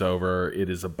owners over. It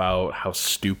is about how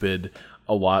stupid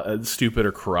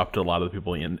or corrupt a lot of the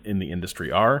people in the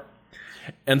industry are.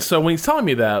 And so when he's telling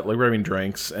me that, like, we're having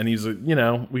drinks, and he's,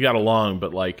 we got along,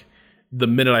 but, like, the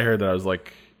minute I heard that, I was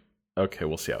like, okay,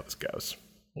 we'll see how this goes.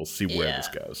 We'll see where this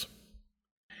goes.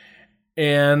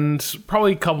 And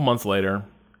probably a couple months later,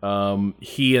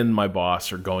 he and my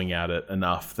boss are going at it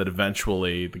enough that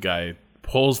eventually the guy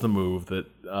pulls the move that,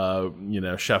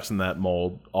 chefs in that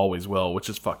mold always will, which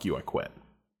is, fuck you, I quit.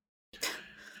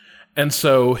 And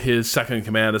so his second in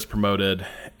command is promoted,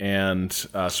 and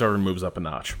server moves up a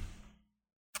notch.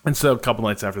 And so a couple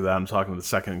nights after that, I'm talking to the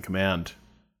second in command,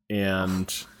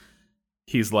 and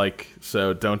he's like,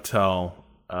 so don't tell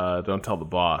the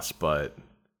boss, but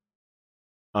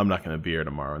I'm not going to be here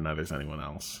tomorrow, and neither's anyone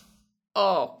else.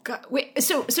 Oh, God. Wait,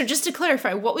 so just to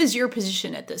clarify, what was your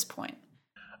position at this point?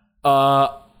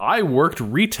 I worked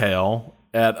retail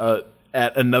at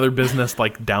another business,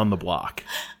 like, down the block,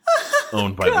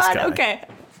 owned by this guy.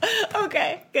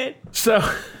 Okay, good. So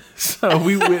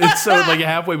like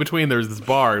halfway between, there was this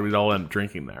bar, and we'd all end up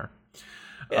drinking there.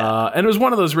 Yeah. And it was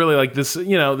one of those really, like, this,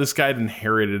 this guy had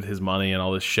inherited his money and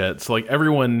all this shit. So, like,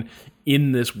 everyone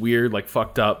in this weird, like,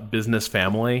 fucked up business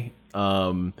family,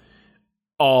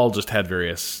 all just had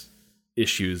various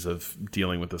issues of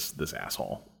dealing with this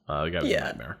asshole. The guy was a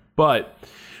nightmare. But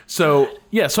so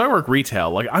I work retail.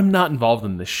 Like, I'm not involved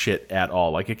in this shit at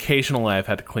all. Like, occasionally I've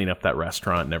had to clean up that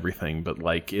restaurant and everything, but,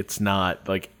 like, it's not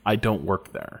like I don't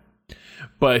work there.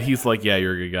 But he's like, yeah,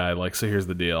 you're a good guy. Like, so here's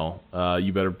the deal.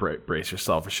 You better brace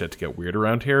yourself for shit to get weird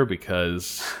around here,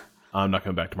 because I'm not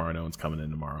coming back tomorrow. No one's coming in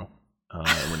tomorrow.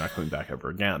 And we're not coming back ever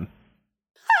again.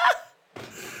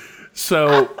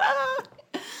 So,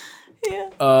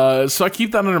 so I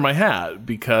keep that under my hat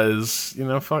because,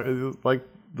 fuck, like,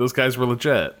 those guys were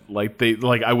legit. Like,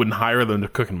 I wouldn't hire them to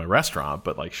cook in my restaurant,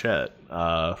 but, like, shit.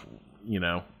 At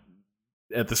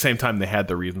the same time, they had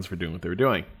their reasons for doing what they were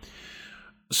doing.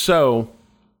 So,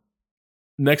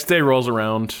 next day rolls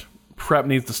around. Prep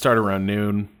needs to start around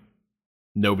noon.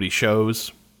 Nobody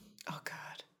shows. Oh,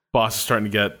 God. Boss is starting to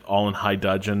get all in high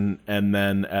dudgeon. And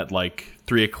then at, like,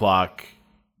 3 o'clock,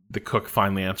 the cook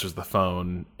finally answers the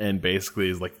phone and basically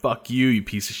is like, fuck you, you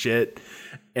piece of shit.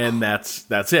 And that's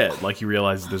it. Like, he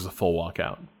realizes there's a full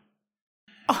walkout.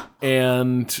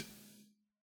 And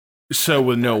So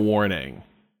with no warning,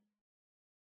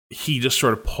 he just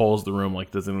sort of pulls the room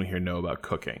like, does anyone here know about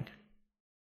cooking?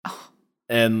 Oh.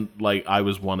 And like I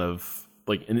was one of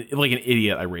like an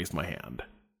idiot, I raised my hand.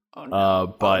 Oh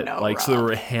no. But Rob. so there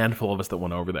were a handful of us that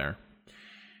went over there.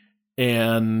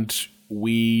 And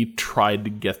we tried to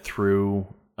get through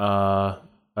a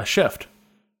shift.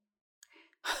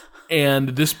 And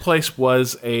this place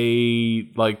was it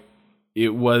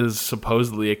was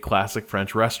supposedly a classic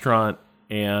French restaurant.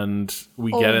 And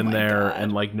we get in there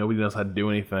and like nobody knows how to do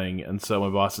anything. And so my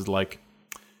boss is like,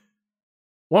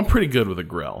 well, I'm pretty good with a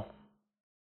grill.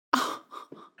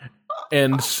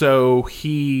 And so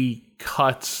he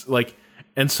cuts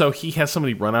and so he has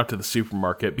somebody run out to the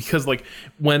supermarket because like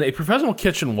when a professional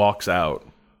kitchen walks out,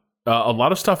 a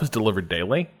lot of stuff is delivered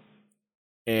daily.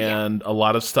 And a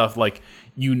lot of stuff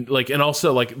and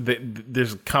also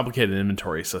there's a complicated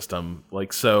inventory system.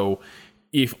 Like, so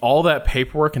if all that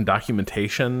paperwork and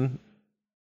documentation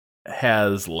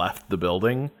has left the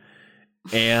building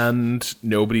and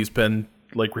nobody's been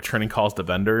like returning calls to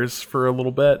vendors for a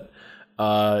little bit,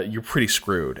 you're pretty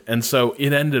screwed. And so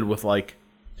it ended with like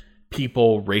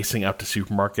people racing up to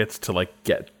supermarkets to like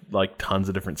get like tons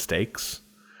of different steaks.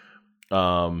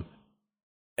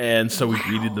 And so we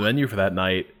read the menu for that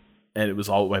night, and it was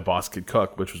all my boss could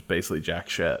cook, which was basically jack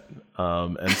shit.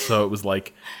 And so it was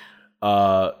like,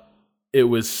 it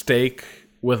was steak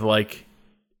with like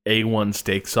A1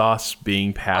 steak sauce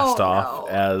being passed off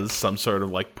as some sort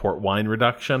of like port wine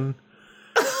reduction.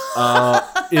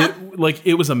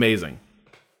 It was amazing.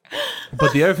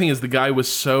 But the other thing is the guy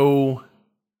was so,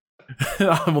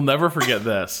 I will never forget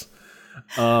this.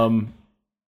 So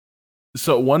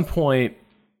at one point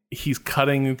he's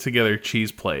cutting together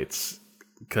cheese plates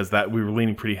because we were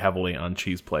leaning pretty heavily on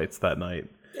cheese plates that night.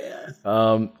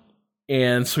 Yeah.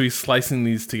 And so he's slicing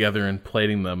these together and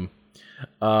plating them.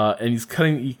 And he's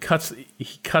cutting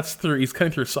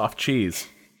through soft cheese.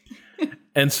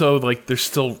 And so like there's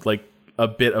still like a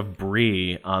bit of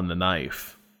brie on the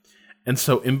knife. And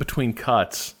so in between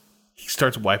cuts, he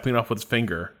starts wiping it off with his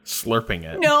finger, slurping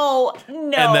it. No.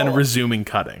 And then resuming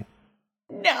cutting.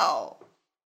 No.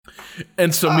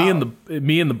 And so me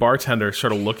and the bartender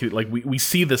sort of look at, like, we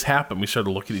see this happen. We sort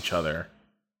of look at each other.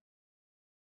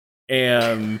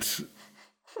 And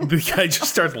the guy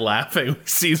just starts laughing. He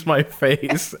sees my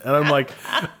face. And I'm like,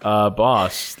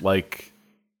 boss, like,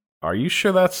 are you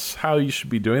sure that's how you should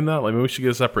be doing that? Like, maybe we should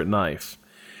get a separate knife.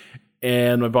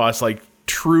 And my boss, like,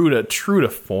 true to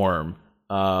form,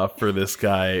 for this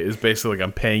guy is basically like,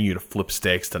 I'm paying you to flip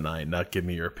steaks tonight, not give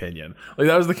me your opinion. Like,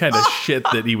 that was the kind of shit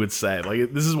that he would say.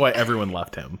 Like, this is why everyone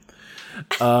left him.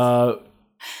 So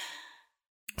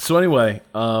anyway,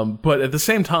 but at the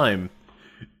same time,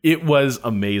 it was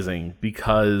amazing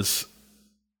because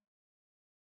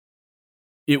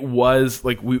it was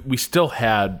like we still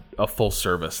had a full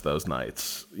service those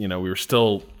nights. You know, we were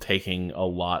still taking a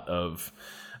lot of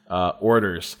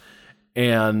orders.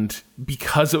 And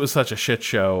because it was such a shit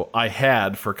show, I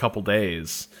had for a couple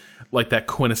days like that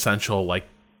quintessential like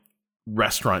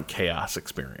restaurant chaos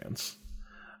experience,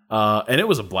 and it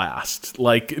was a blast.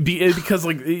 Like because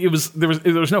like there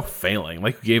was no failing.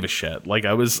 Like, who gave a shit? Like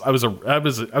I was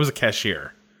a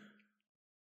cashier.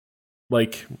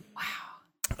 Like, wow,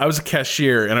 I was a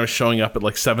cashier, and I was showing up at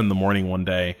like 7 a.m. one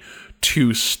day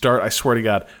to start. I swear to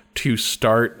God, to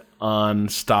start on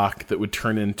stock that would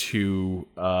turn into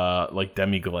like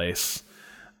demi-glace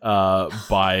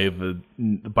by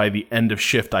the end of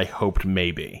shift. I hoped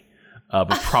maybe,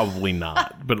 but probably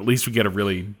not. But at least we get a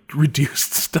really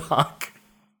reduced stock.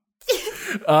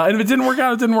 And if it didn't work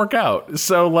out, it didn't work out.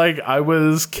 So like I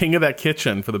was king of that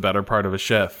kitchen for the better part of a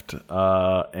shift,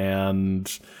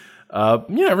 and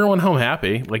everyone went home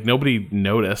happy. Like, nobody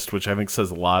noticed, which I think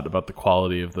says a lot about the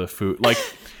quality of the food. Like,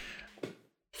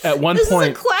 at one point, this is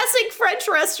a classic French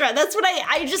restaurant. That's what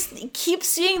I just keep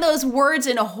seeing those words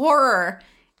in horror.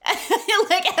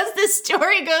 Like, as this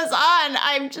story goes on,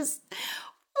 I'm just,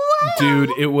 wow.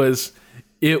 Dude, it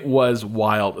was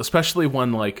wild, especially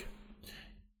when like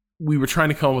we were trying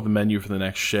to come up with a menu for the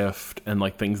next shift and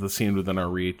like things that seemed within our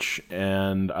reach.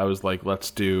 And I was like,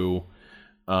 let's do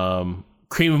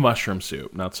cream of mushroom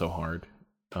soup. Not so hard.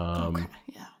 Okay,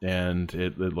 yeah. And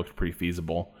it looked pretty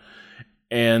feasible.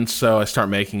 And so I start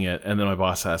making it, and then my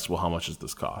boss asks, well, how much does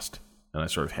this cost? And I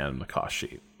sort of hand him the cost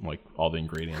sheet, like all the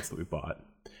ingredients that we bought.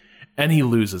 And he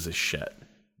loses his shit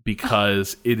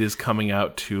because it is coming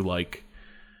out to like,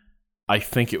 I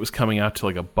think it was coming out to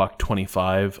like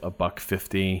 $1.25,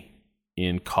 $1.50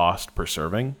 in cost per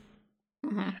serving.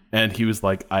 Mm-hmm. And he was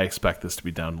like, I expect this to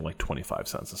be down to like 25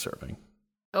 cents a serving.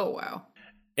 Oh, wow.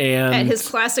 And at his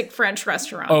classic French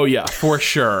restaurant. Oh yeah, for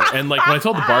sure. And like when I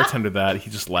told the bartender that, he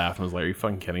just laughed and was like, "Are you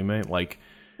fucking kidding me?" Like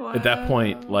at that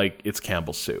point, like it's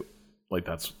Campbell's soup. Like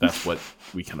that's what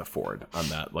we can afford on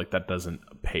that. Like that doesn't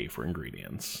pay for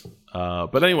ingredients.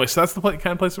 But anyway, so that's the kind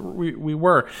of place that we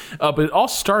were. But it all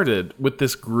started with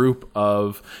this group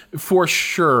of, for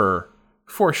sure,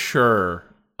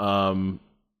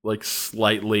 like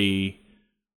slightly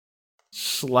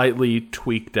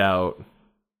tweaked out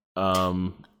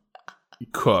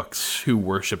cooks who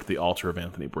worshipped the altar of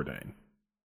Anthony Bourdain.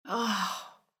 Oh,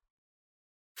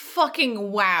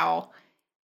 fucking wow.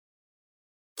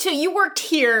 So you worked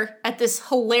here at this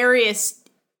hilarious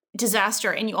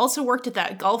disaster, and you also worked at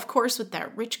that golf course with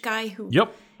that rich guy who...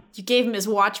 Yep. You gave him his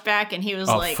watch back, and he was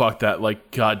like... Oh, fuck that. Like,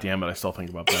 god damn it, I still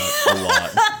think about that a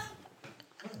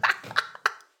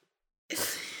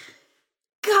lot.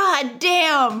 God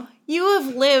damn. You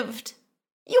have lived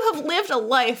a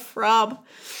life, Rob.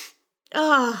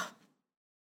 Wow.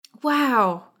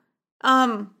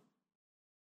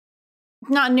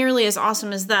 Not nearly as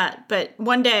awesome as that, but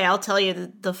one day I'll tell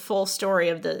you the full story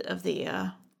of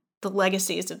the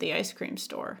legacies of the ice cream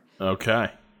store. Okay.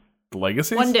 The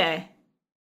legacies? One day.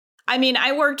 I mean,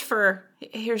 I worked for,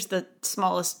 here's the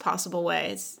smallest possible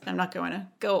way. I'm not going to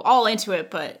go all into it,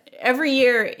 but every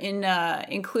year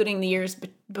including the years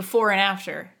before and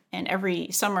after, and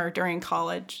every summer during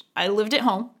college, I lived at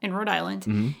home in Rhode Island,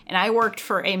 and I worked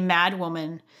for a mad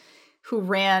woman who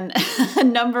ran a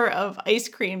number of ice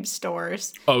cream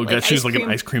stores. Oh, God, she was like an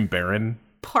ice cream baron?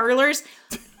 Parlors.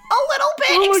 A little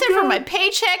bit, except for my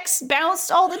paychecks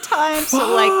bounced all the time. So,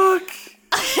 like,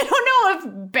 I don't know if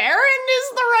barren is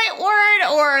the right word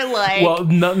or, like... Well,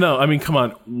 no. I mean, come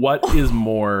on. What is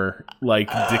more, like,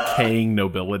 decaying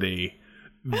nobility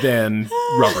than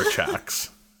rubber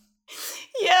checks?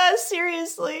 Yeah,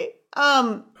 seriously.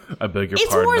 I beg your pardon.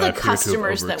 It's more the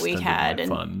customers that we had. And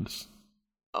funds.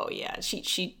 Oh, yeah.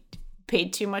 She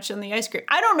paid too much on the ice cream.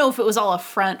 I don't know if it was all a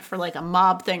front for, like, a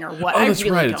mob thing or what. Oh, that's I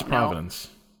really right. don't It's know. Providence.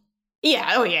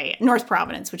 Yeah. Oh, yeah. North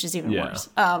Providence, which is even worse.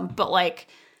 But, like...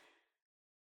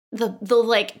 The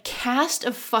like cast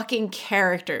of fucking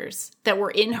characters that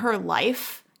were in her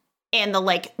life and the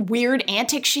like weird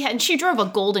antics she had, and she drove a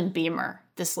golden Beamer,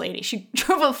 this lady. She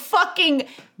drove a fucking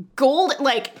golden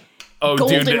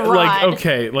rod, like,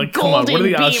 okay, like, come on, what are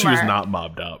the odds she was Beamer. not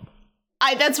mobbed up?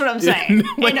 That's what I'm saying.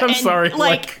 I'm sorry.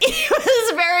 Like, it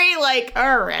was very like,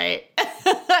 all right.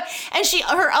 And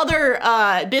her other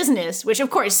business, which of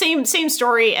course, same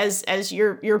story as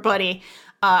your buddy.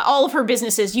 All of her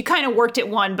businesses, you kind of worked at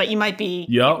one, but you might be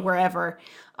wherever.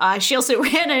 She also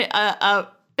ran a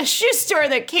shoe store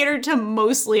that catered to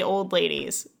mostly old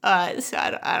ladies. So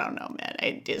I don't know,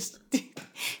 man. If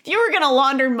you were going to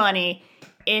launder money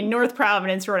in North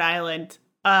Providence, Rhode Island,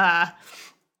 I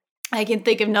can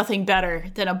think of nothing better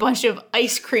than a bunch of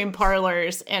ice cream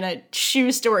parlors and a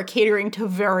shoe store catering to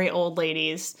very old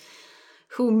ladies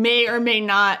who may or may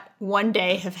not one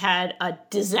day have had a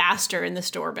disaster in the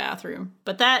store bathroom.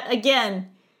 But that, again,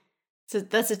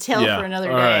 that's a tale for another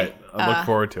day. All right. I look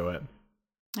forward to it.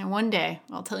 And one day,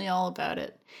 I'll tell you all about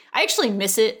it. I actually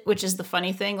miss it, which is the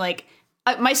funny thing. Like,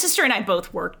 my sister and I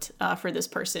both worked for this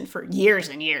person for years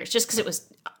and years, just because it was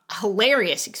a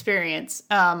hilarious experience.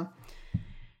 And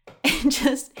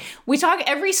just, we talk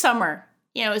every summer.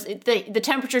 You know, the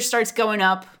temperature starts going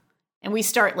up. And we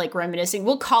start, like, reminiscing.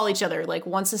 We'll call each other, like,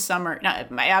 once a summer. Now,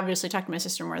 I obviously talk to my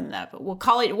sister more than that, but we'll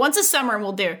call it once a summer and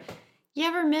we'll do, you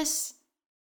ever miss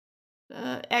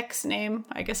X name?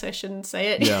 I guess I shouldn't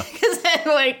say it. Yeah. Because,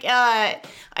 like,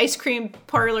 Ice Cream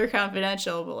Parlor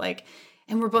Confidential. But, like,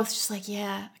 and we're both just like,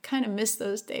 yeah, I kind of miss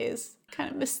those days. Kind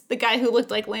of miss the guy who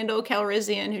looked like Lando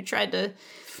Calrissian who tried to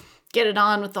get it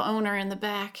on with the owner in the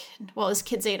back while his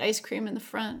kids ate ice cream in the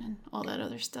front and all that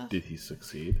other stuff. Did he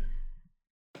succeed?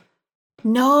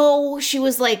 No, she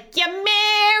was like, you're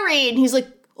married. And he's like,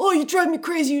 oh, you drive me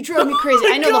crazy. You drive me crazy.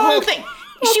 I know God. the whole thing.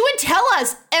 She would tell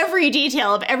us every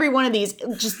detail of every one of these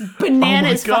just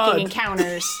bananas fucking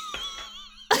encounters.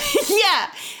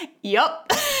 Yeah.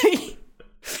 Yup.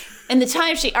 And the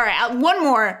time all right, one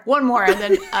more, and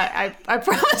then I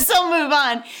promise I'll move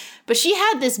on. But she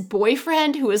had this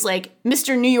boyfriend who was like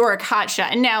Mr. New York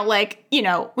hotshot. And now, like, you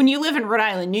know, when you live in Rhode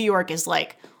Island, New York is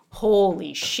like,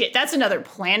 holy shit, that's another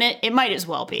planet. It might as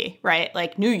well be, right?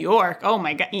 Like New York, oh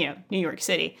my God, you know, New York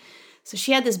City. So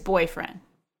she had this boyfriend.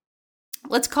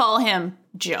 Let's call him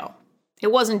Joe. It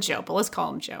wasn't Joe, but let's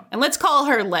call him Joe. And let's call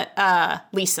her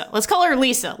Lisa. Let's call her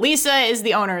Lisa. Lisa is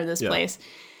the owner of this place.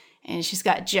 And she's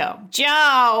got Joe.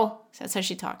 Joe! That's how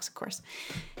she talks, of course.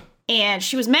 And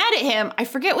she was mad at him. I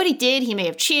forget what he did. He may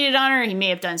have cheated on her. He may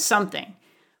have done something.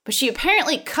 but she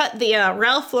apparently cut the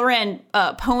Ralph Lauren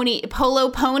polo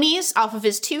ponies off of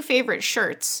his 2 favorite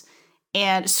shirts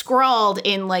and scrawled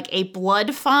in like a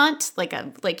blood font,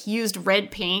 like used red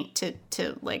paint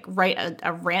to like write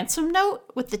a ransom note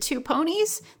with the 2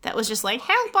 ponies that was just like,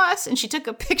 help us. And she took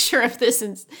a picture of this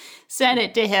and sent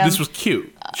it to him. This was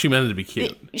cute. She meant it to be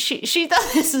cute. She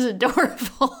thought this is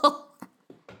adorable.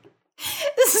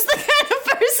 This is the kind of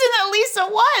person that Lisa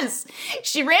was.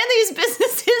 She ran these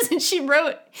businesses and she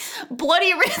wrote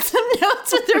bloody ransom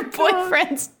notes with her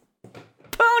boyfriend's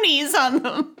ponies on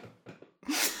them.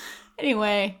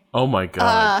 Anyway. Oh my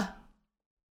God.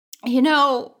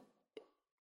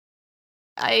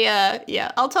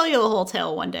 I'll tell you the whole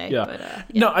tale one day. Yeah. But,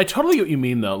 No, I totally get what you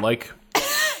mean though. Like,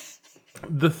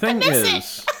 the thing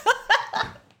is,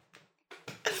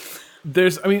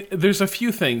 there's a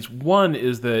few things. One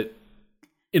is that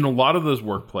in a lot of those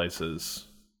workplaces,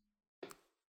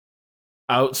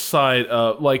 outside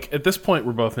of, like, at this point,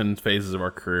 we're both in phases of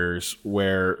our careers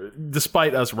where,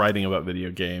 despite us writing about video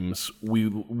games,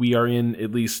 we are in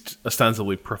at least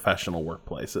ostensibly professional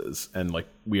workplaces, and like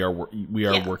we are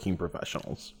working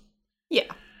professionals. Yeah.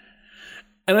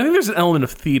 And I think there's an element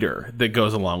of theater that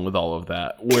goes along with all of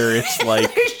that, where it's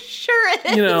like, sure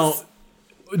it is.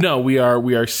 No, we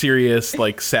are serious,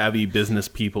 like, savvy business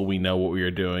people. We know what we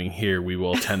are doing here. We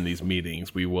will attend these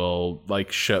meetings. We will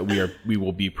we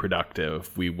will be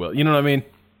productive. We will, you know what I mean?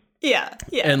 Yeah.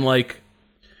 And like,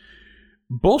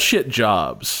 bullshit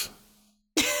jobs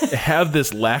have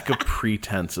this lack of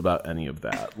pretense about any of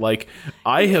that. Like,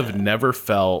 I have never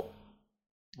felt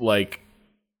like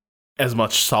as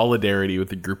much solidarity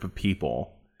with a group of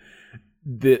people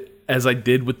as I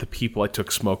did with the people I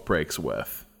took smoke breaks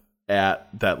with. At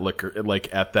that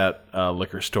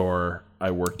liquor store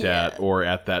I worked at, or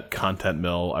at that content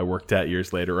mill I worked at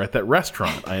years later, or at that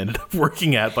restaurant I ended up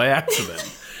working at by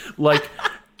accident. Like,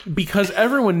 because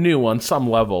everyone knew on some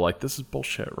level, like, this is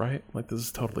bullshit, right? Like, this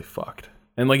is totally fucked.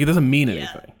 And like, it doesn't mean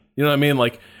anything. You know what I mean?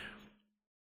 Like,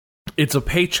 it's a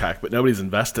paycheck, but nobody's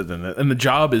invested in it. And the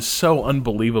job is so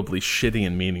unbelievably shitty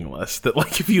and meaningless that,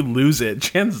 like, if you lose it,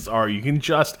 chances are you can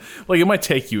just, like, it might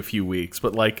take you a few weeks,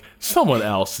 but like, someone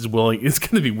else is going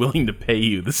to be willing to pay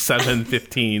you the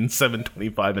 $7.15,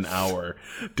 $7.25 an hour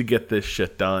to get this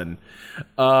shit done.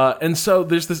 And so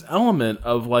there's this element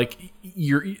of like,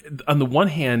 you're, on the one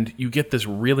hand, you get this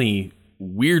really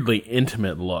weirdly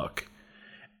intimate look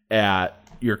at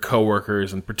your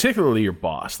coworkers and particularly your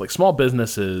boss. Like, small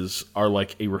businesses are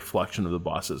like a reflection of the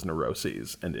boss's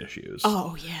neuroses and issues.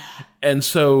 Oh yeah. And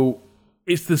so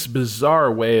it's this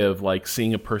bizarre way of like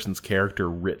seeing a person's character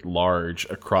writ large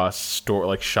across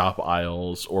shop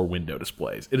aisles or window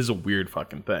displays. It is a weird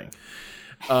fucking thing.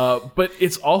 But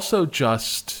it's also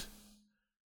just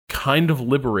kind of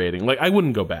liberating. Like, I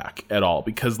wouldn't go back at all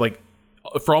because, like,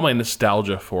 for all my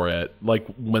nostalgia for it, like,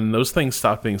 when those things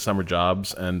stopped being summer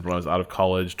jobs and when I was out of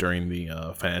college during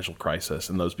the financial crisis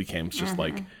and those became just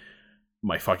like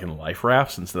my fucking life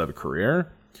rafts instead of a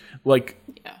career, like,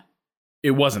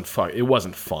 it wasn't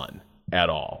fun at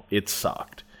all. It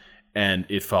sucked and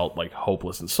it felt like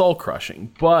hopeless and soul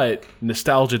crushing, but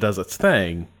nostalgia does its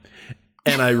thing.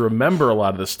 And I remember a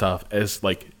lot of this stuff as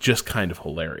like just kind of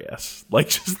hilarious, like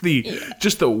just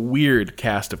the weird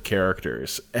cast of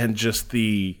characters and just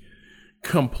the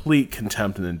complete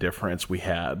contempt and indifference we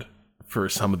had for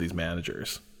some of these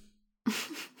managers,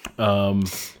 and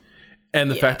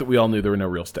the fact that we all knew there were no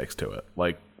real stakes to it.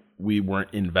 Like, we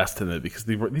weren't invested in it because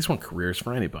these weren't careers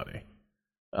for anybody,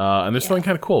 and there's something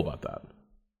kind of cool about that.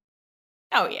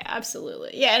 Oh yeah,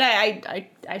 absolutely. Yeah,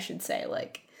 and I should say,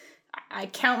 like, I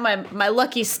count my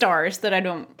lucky stars that I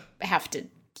don't have to,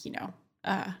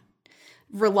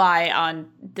 rely on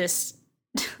this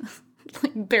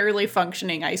like barely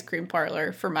functioning ice cream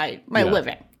parlor for my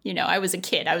living. I was a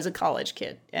kid. I was a college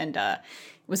kid and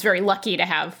was very lucky to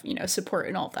have, support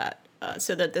and all that.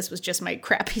 So that this was just my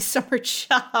crappy summer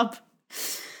job.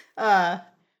 But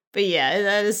yeah,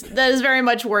 that is very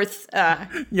much worth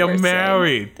You're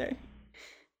married.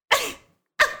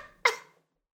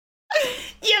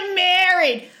 You're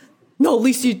married. No,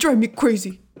 Lisa, you drive me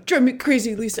crazy. Drive me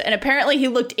crazy, Lisa. And apparently he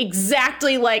looked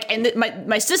exactly like, and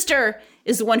my sister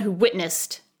is the one who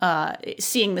witnessed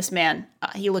seeing this man.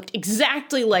 He looked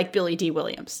exactly like Billy D.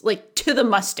 Williams, like to the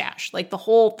mustache, like the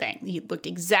whole thing. He looked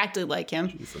exactly like him.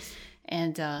 Jesus.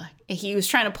 And he was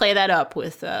trying to play that up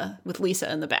with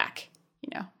Lisa in the back,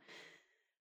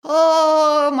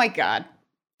 Oh my God.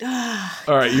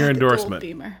 All right, your endorsement.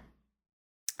 Beamer.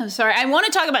 I'm sorry. I want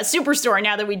to talk about Superstore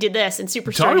now that we did this, and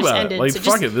Superstore just ended. Like, so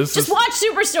just watch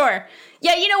Superstore.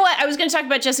 Yeah, you know what? I was going to talk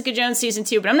about Jessica Jones season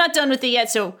 2, but I'm not done with it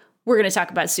yet. So we're going to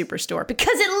talk about Superstore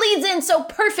because it leads in so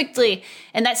perfectly.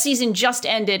 And that season just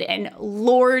ended. And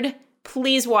Lord,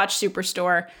 please watch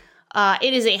Superstore.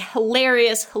 It is a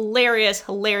hilarious, hilarious,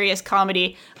 hilarious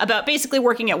comedy about basically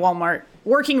working at Walmart,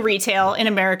 working retail in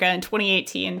America in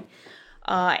 2018.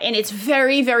 And it's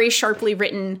very, very sharply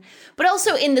written, but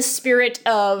also in the spirit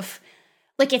of,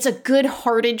 like, it's a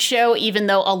good-hearted show, even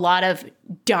though a lot of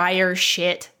dire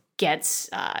shit gets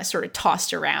sort of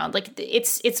tossed around. Like,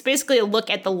 it's basically a look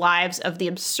at the lives of the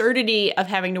absurdity of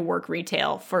having to work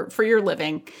retail for your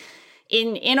living.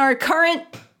 In our current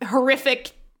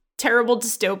horrific, terrible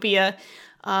dystopia,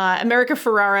 America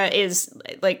Ferrera is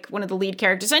like one of the lead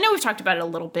characters. I know we've talked about it a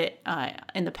little bit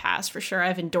in the past, for sure.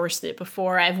 I've endorsed it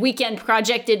before. I've weekend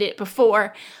projected it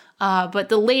before. But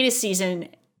the latest season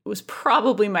was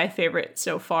probably my favorite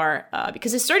so far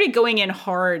because it started going in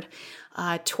hard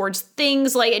towards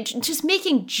things like just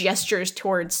making gestures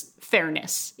towards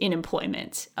fairness in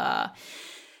employment.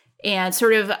 And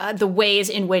sort of the ways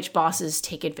in which bosses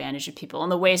take advantage of people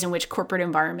and the ways in which corporate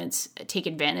environments take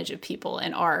advantage of people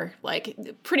and are, like,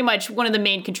 pretty much one of the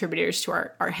main contributors to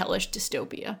our hellish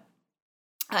dystopia.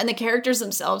 And the characters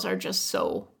themselves are just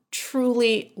so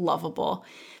truly lovable.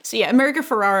 So yeah, America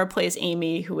Ferrera plays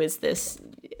Amy, who is this,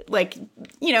 like,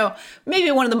 you know,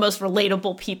 maybe one of the most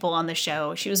relatable people on the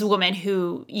show. She was a woman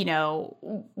who, you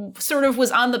know, sort of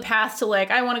was on the path to,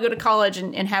 like, I want to go to college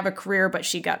and have a career, but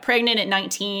she got pregnant at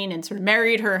 19 and sort of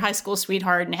married her high school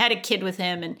sweetheart and had a kid with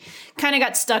him and kind of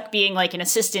got stuck being, like, an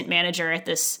assistant manager at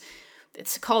this,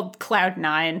 it's called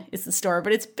Cloud9 is the store,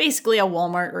 but it's basically a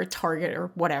Walmart or a Target or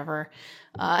whatever.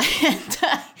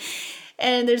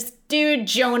 And there's dude,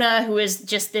 Jonah, who is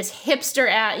just this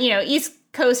hipster East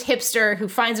Coast hipster who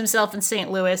finds himself in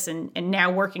St. Louis and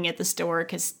now working at the store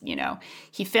because, you know,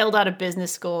 he failed out of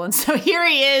business school. And so here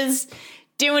he is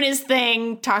doing his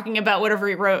thing, talking about whatever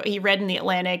he read in the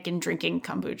Atlantic and drinking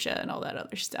kombucha and all that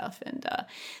other stuff. And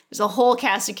there's a whole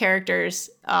cast of characters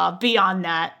beyond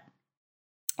that.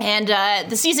 And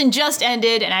the season just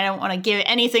ended, and I don't want to give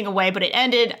anything away, but it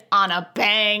ended on a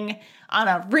bang, on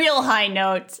a real high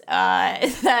note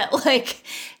that, like,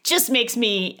 just makes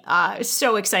me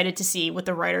so excited to see what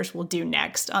the writers will do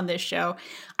next on this show.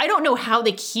 I don't know how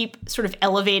they keep sort of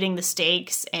elevating the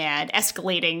stakes and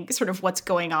escalating sort of what's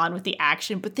going on with the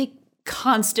action, but they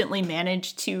constantly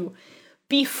manage to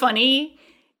be funny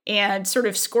and sort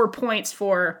of score points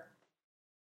for,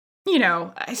 you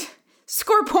know,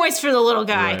 score points for the little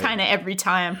guy kind of every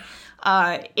time.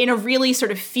 In a really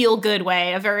sort of feel-good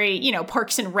way, a very, you know,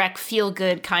 Parks and Rec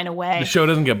feel-good kind of way. The show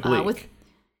doesn't get bleak.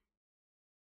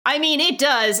 I mean, it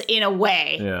does in a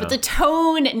way, but the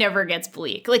tone never gets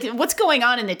bleak. Like, what's going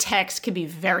on in the text can be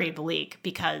very bleak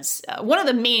because one of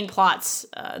the main plots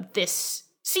this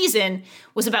season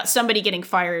was about somebody getting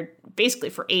fired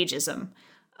basically for ageism.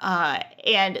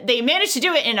 And they managed to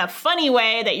do it in a funny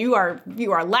way that you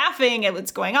are laughing at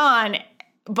what's going on,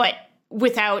 but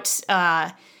without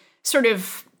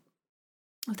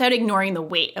without ignoring the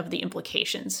weight of the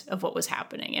implications of what was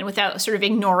happening and without sort of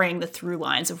ignoring the through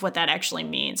lines of what that actually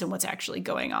means and what's actually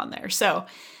going on there. So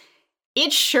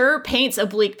it sure paints a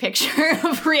bleak picture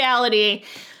of reality,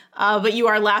 but you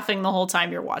are laughing the whole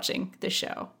time you're watching the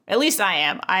show. At least I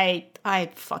am. I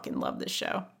fucking love this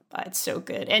show. It's so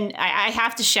good. And I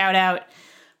have to shout out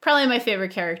probably my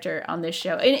favorite character on this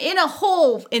show in a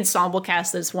whole ensemble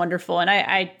cast that's wonderful. And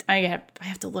I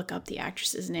have to look up the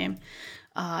actress's name.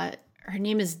 Her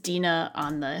name is Dina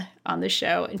on the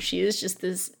show, and she is just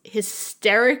this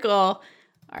hysterical. All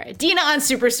right, Dina on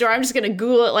Superstore. I'm just gonna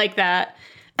Google it like that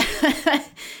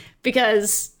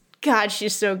because God,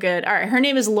 she's so good. All right, her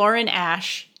name is Lauren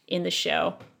Ash in the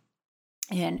show,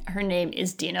 and her name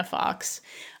is Dina Fox,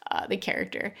 the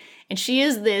character, and she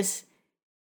is this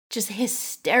just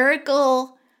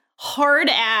hysterical, hard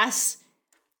ass,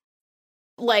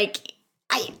 like.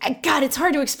 God, it's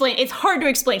hard to explain. It's hard to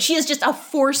explain. She is just a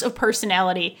force of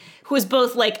personality who is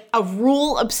both like a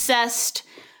rule obsessed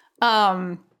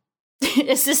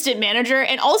assistant manager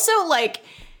and also like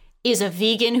is a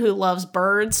vegan who loves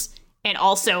birds and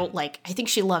also like I think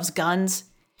she loves guns.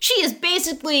 She is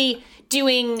basically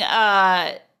doing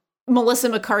Melissa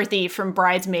McCarthy from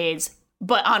Bridesmaids,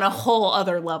 but on a whole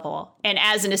other level and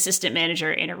as an assistant manager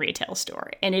in a retail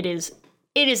store. And it is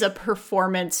a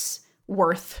performance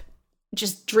worth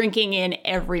just drinking in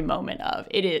every moment of.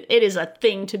 It is a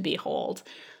thing to behold.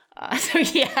 So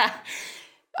yeah.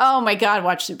 Oh my God,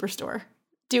 watch Superstore.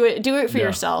 Do it for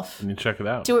yourself. And you check it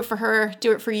out. Do it for her.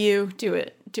 Do it for you. Do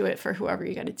it for whoever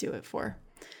you got to do it for.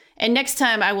 And next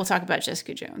time I will talk about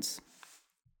Jessica Jones.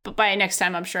 But by next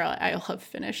time, I'm sure I'll have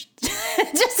finished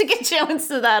Jessica Jones.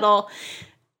 So that'll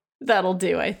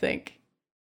do, I think.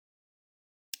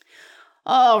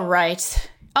 All right.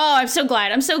 Oh, I'm so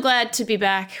glad. I'm so glad to be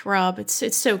back, Rob.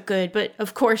 It's so good. But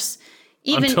of course,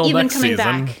 even coming season.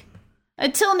 back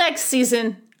until next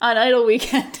season on Idle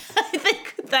Weekend, I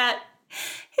think that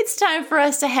it's time for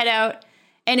us to head out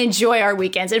and enjoy our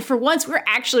weekends. And for once, we're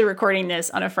actually recording this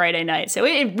on a Friday night. So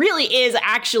it really is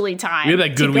actually time we had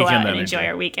that good to go weekend out and enjoy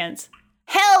our weekends.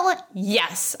 Hell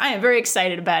yes. I am very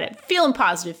excited about it. Feeling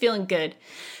positive, feeling good.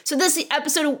 So this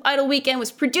episode of Idle Weekend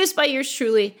was produced by yours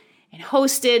truly and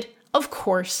hosted, of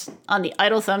course, on the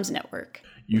Idle Thumbs Network.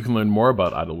 You can learn more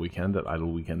about Idle Weekend at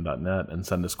idleweekend.net and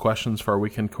send us questions for our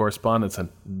weekend correspondence. And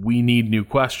we need new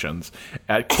questions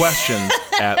at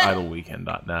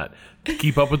questions@idleweekend.net. To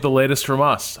keep up with the latest from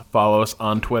us, follow us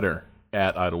on Twitter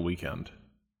at Idle Weekend.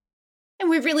 And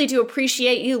we really do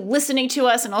appreciate you listening to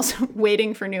us and also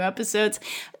waiting for new episodes.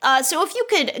 So if you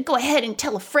could go ahead and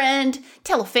tell a friend,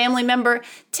 tell a family member,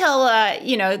 tell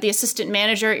the assistant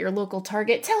manager at your local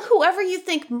Target, tell whoever you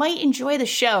think might enjoy the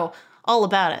show all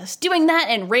about us. Doing that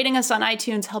and rating us on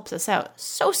iTunes helps us out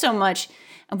so much,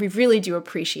 and we really do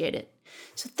appreciate it.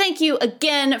 So thank you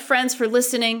again, friends, for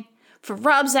listening. For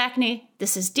Rob Zacny,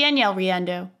 this is Danielle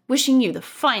Riendeau, wishing you the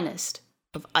finest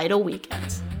of Idle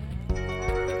Weekends.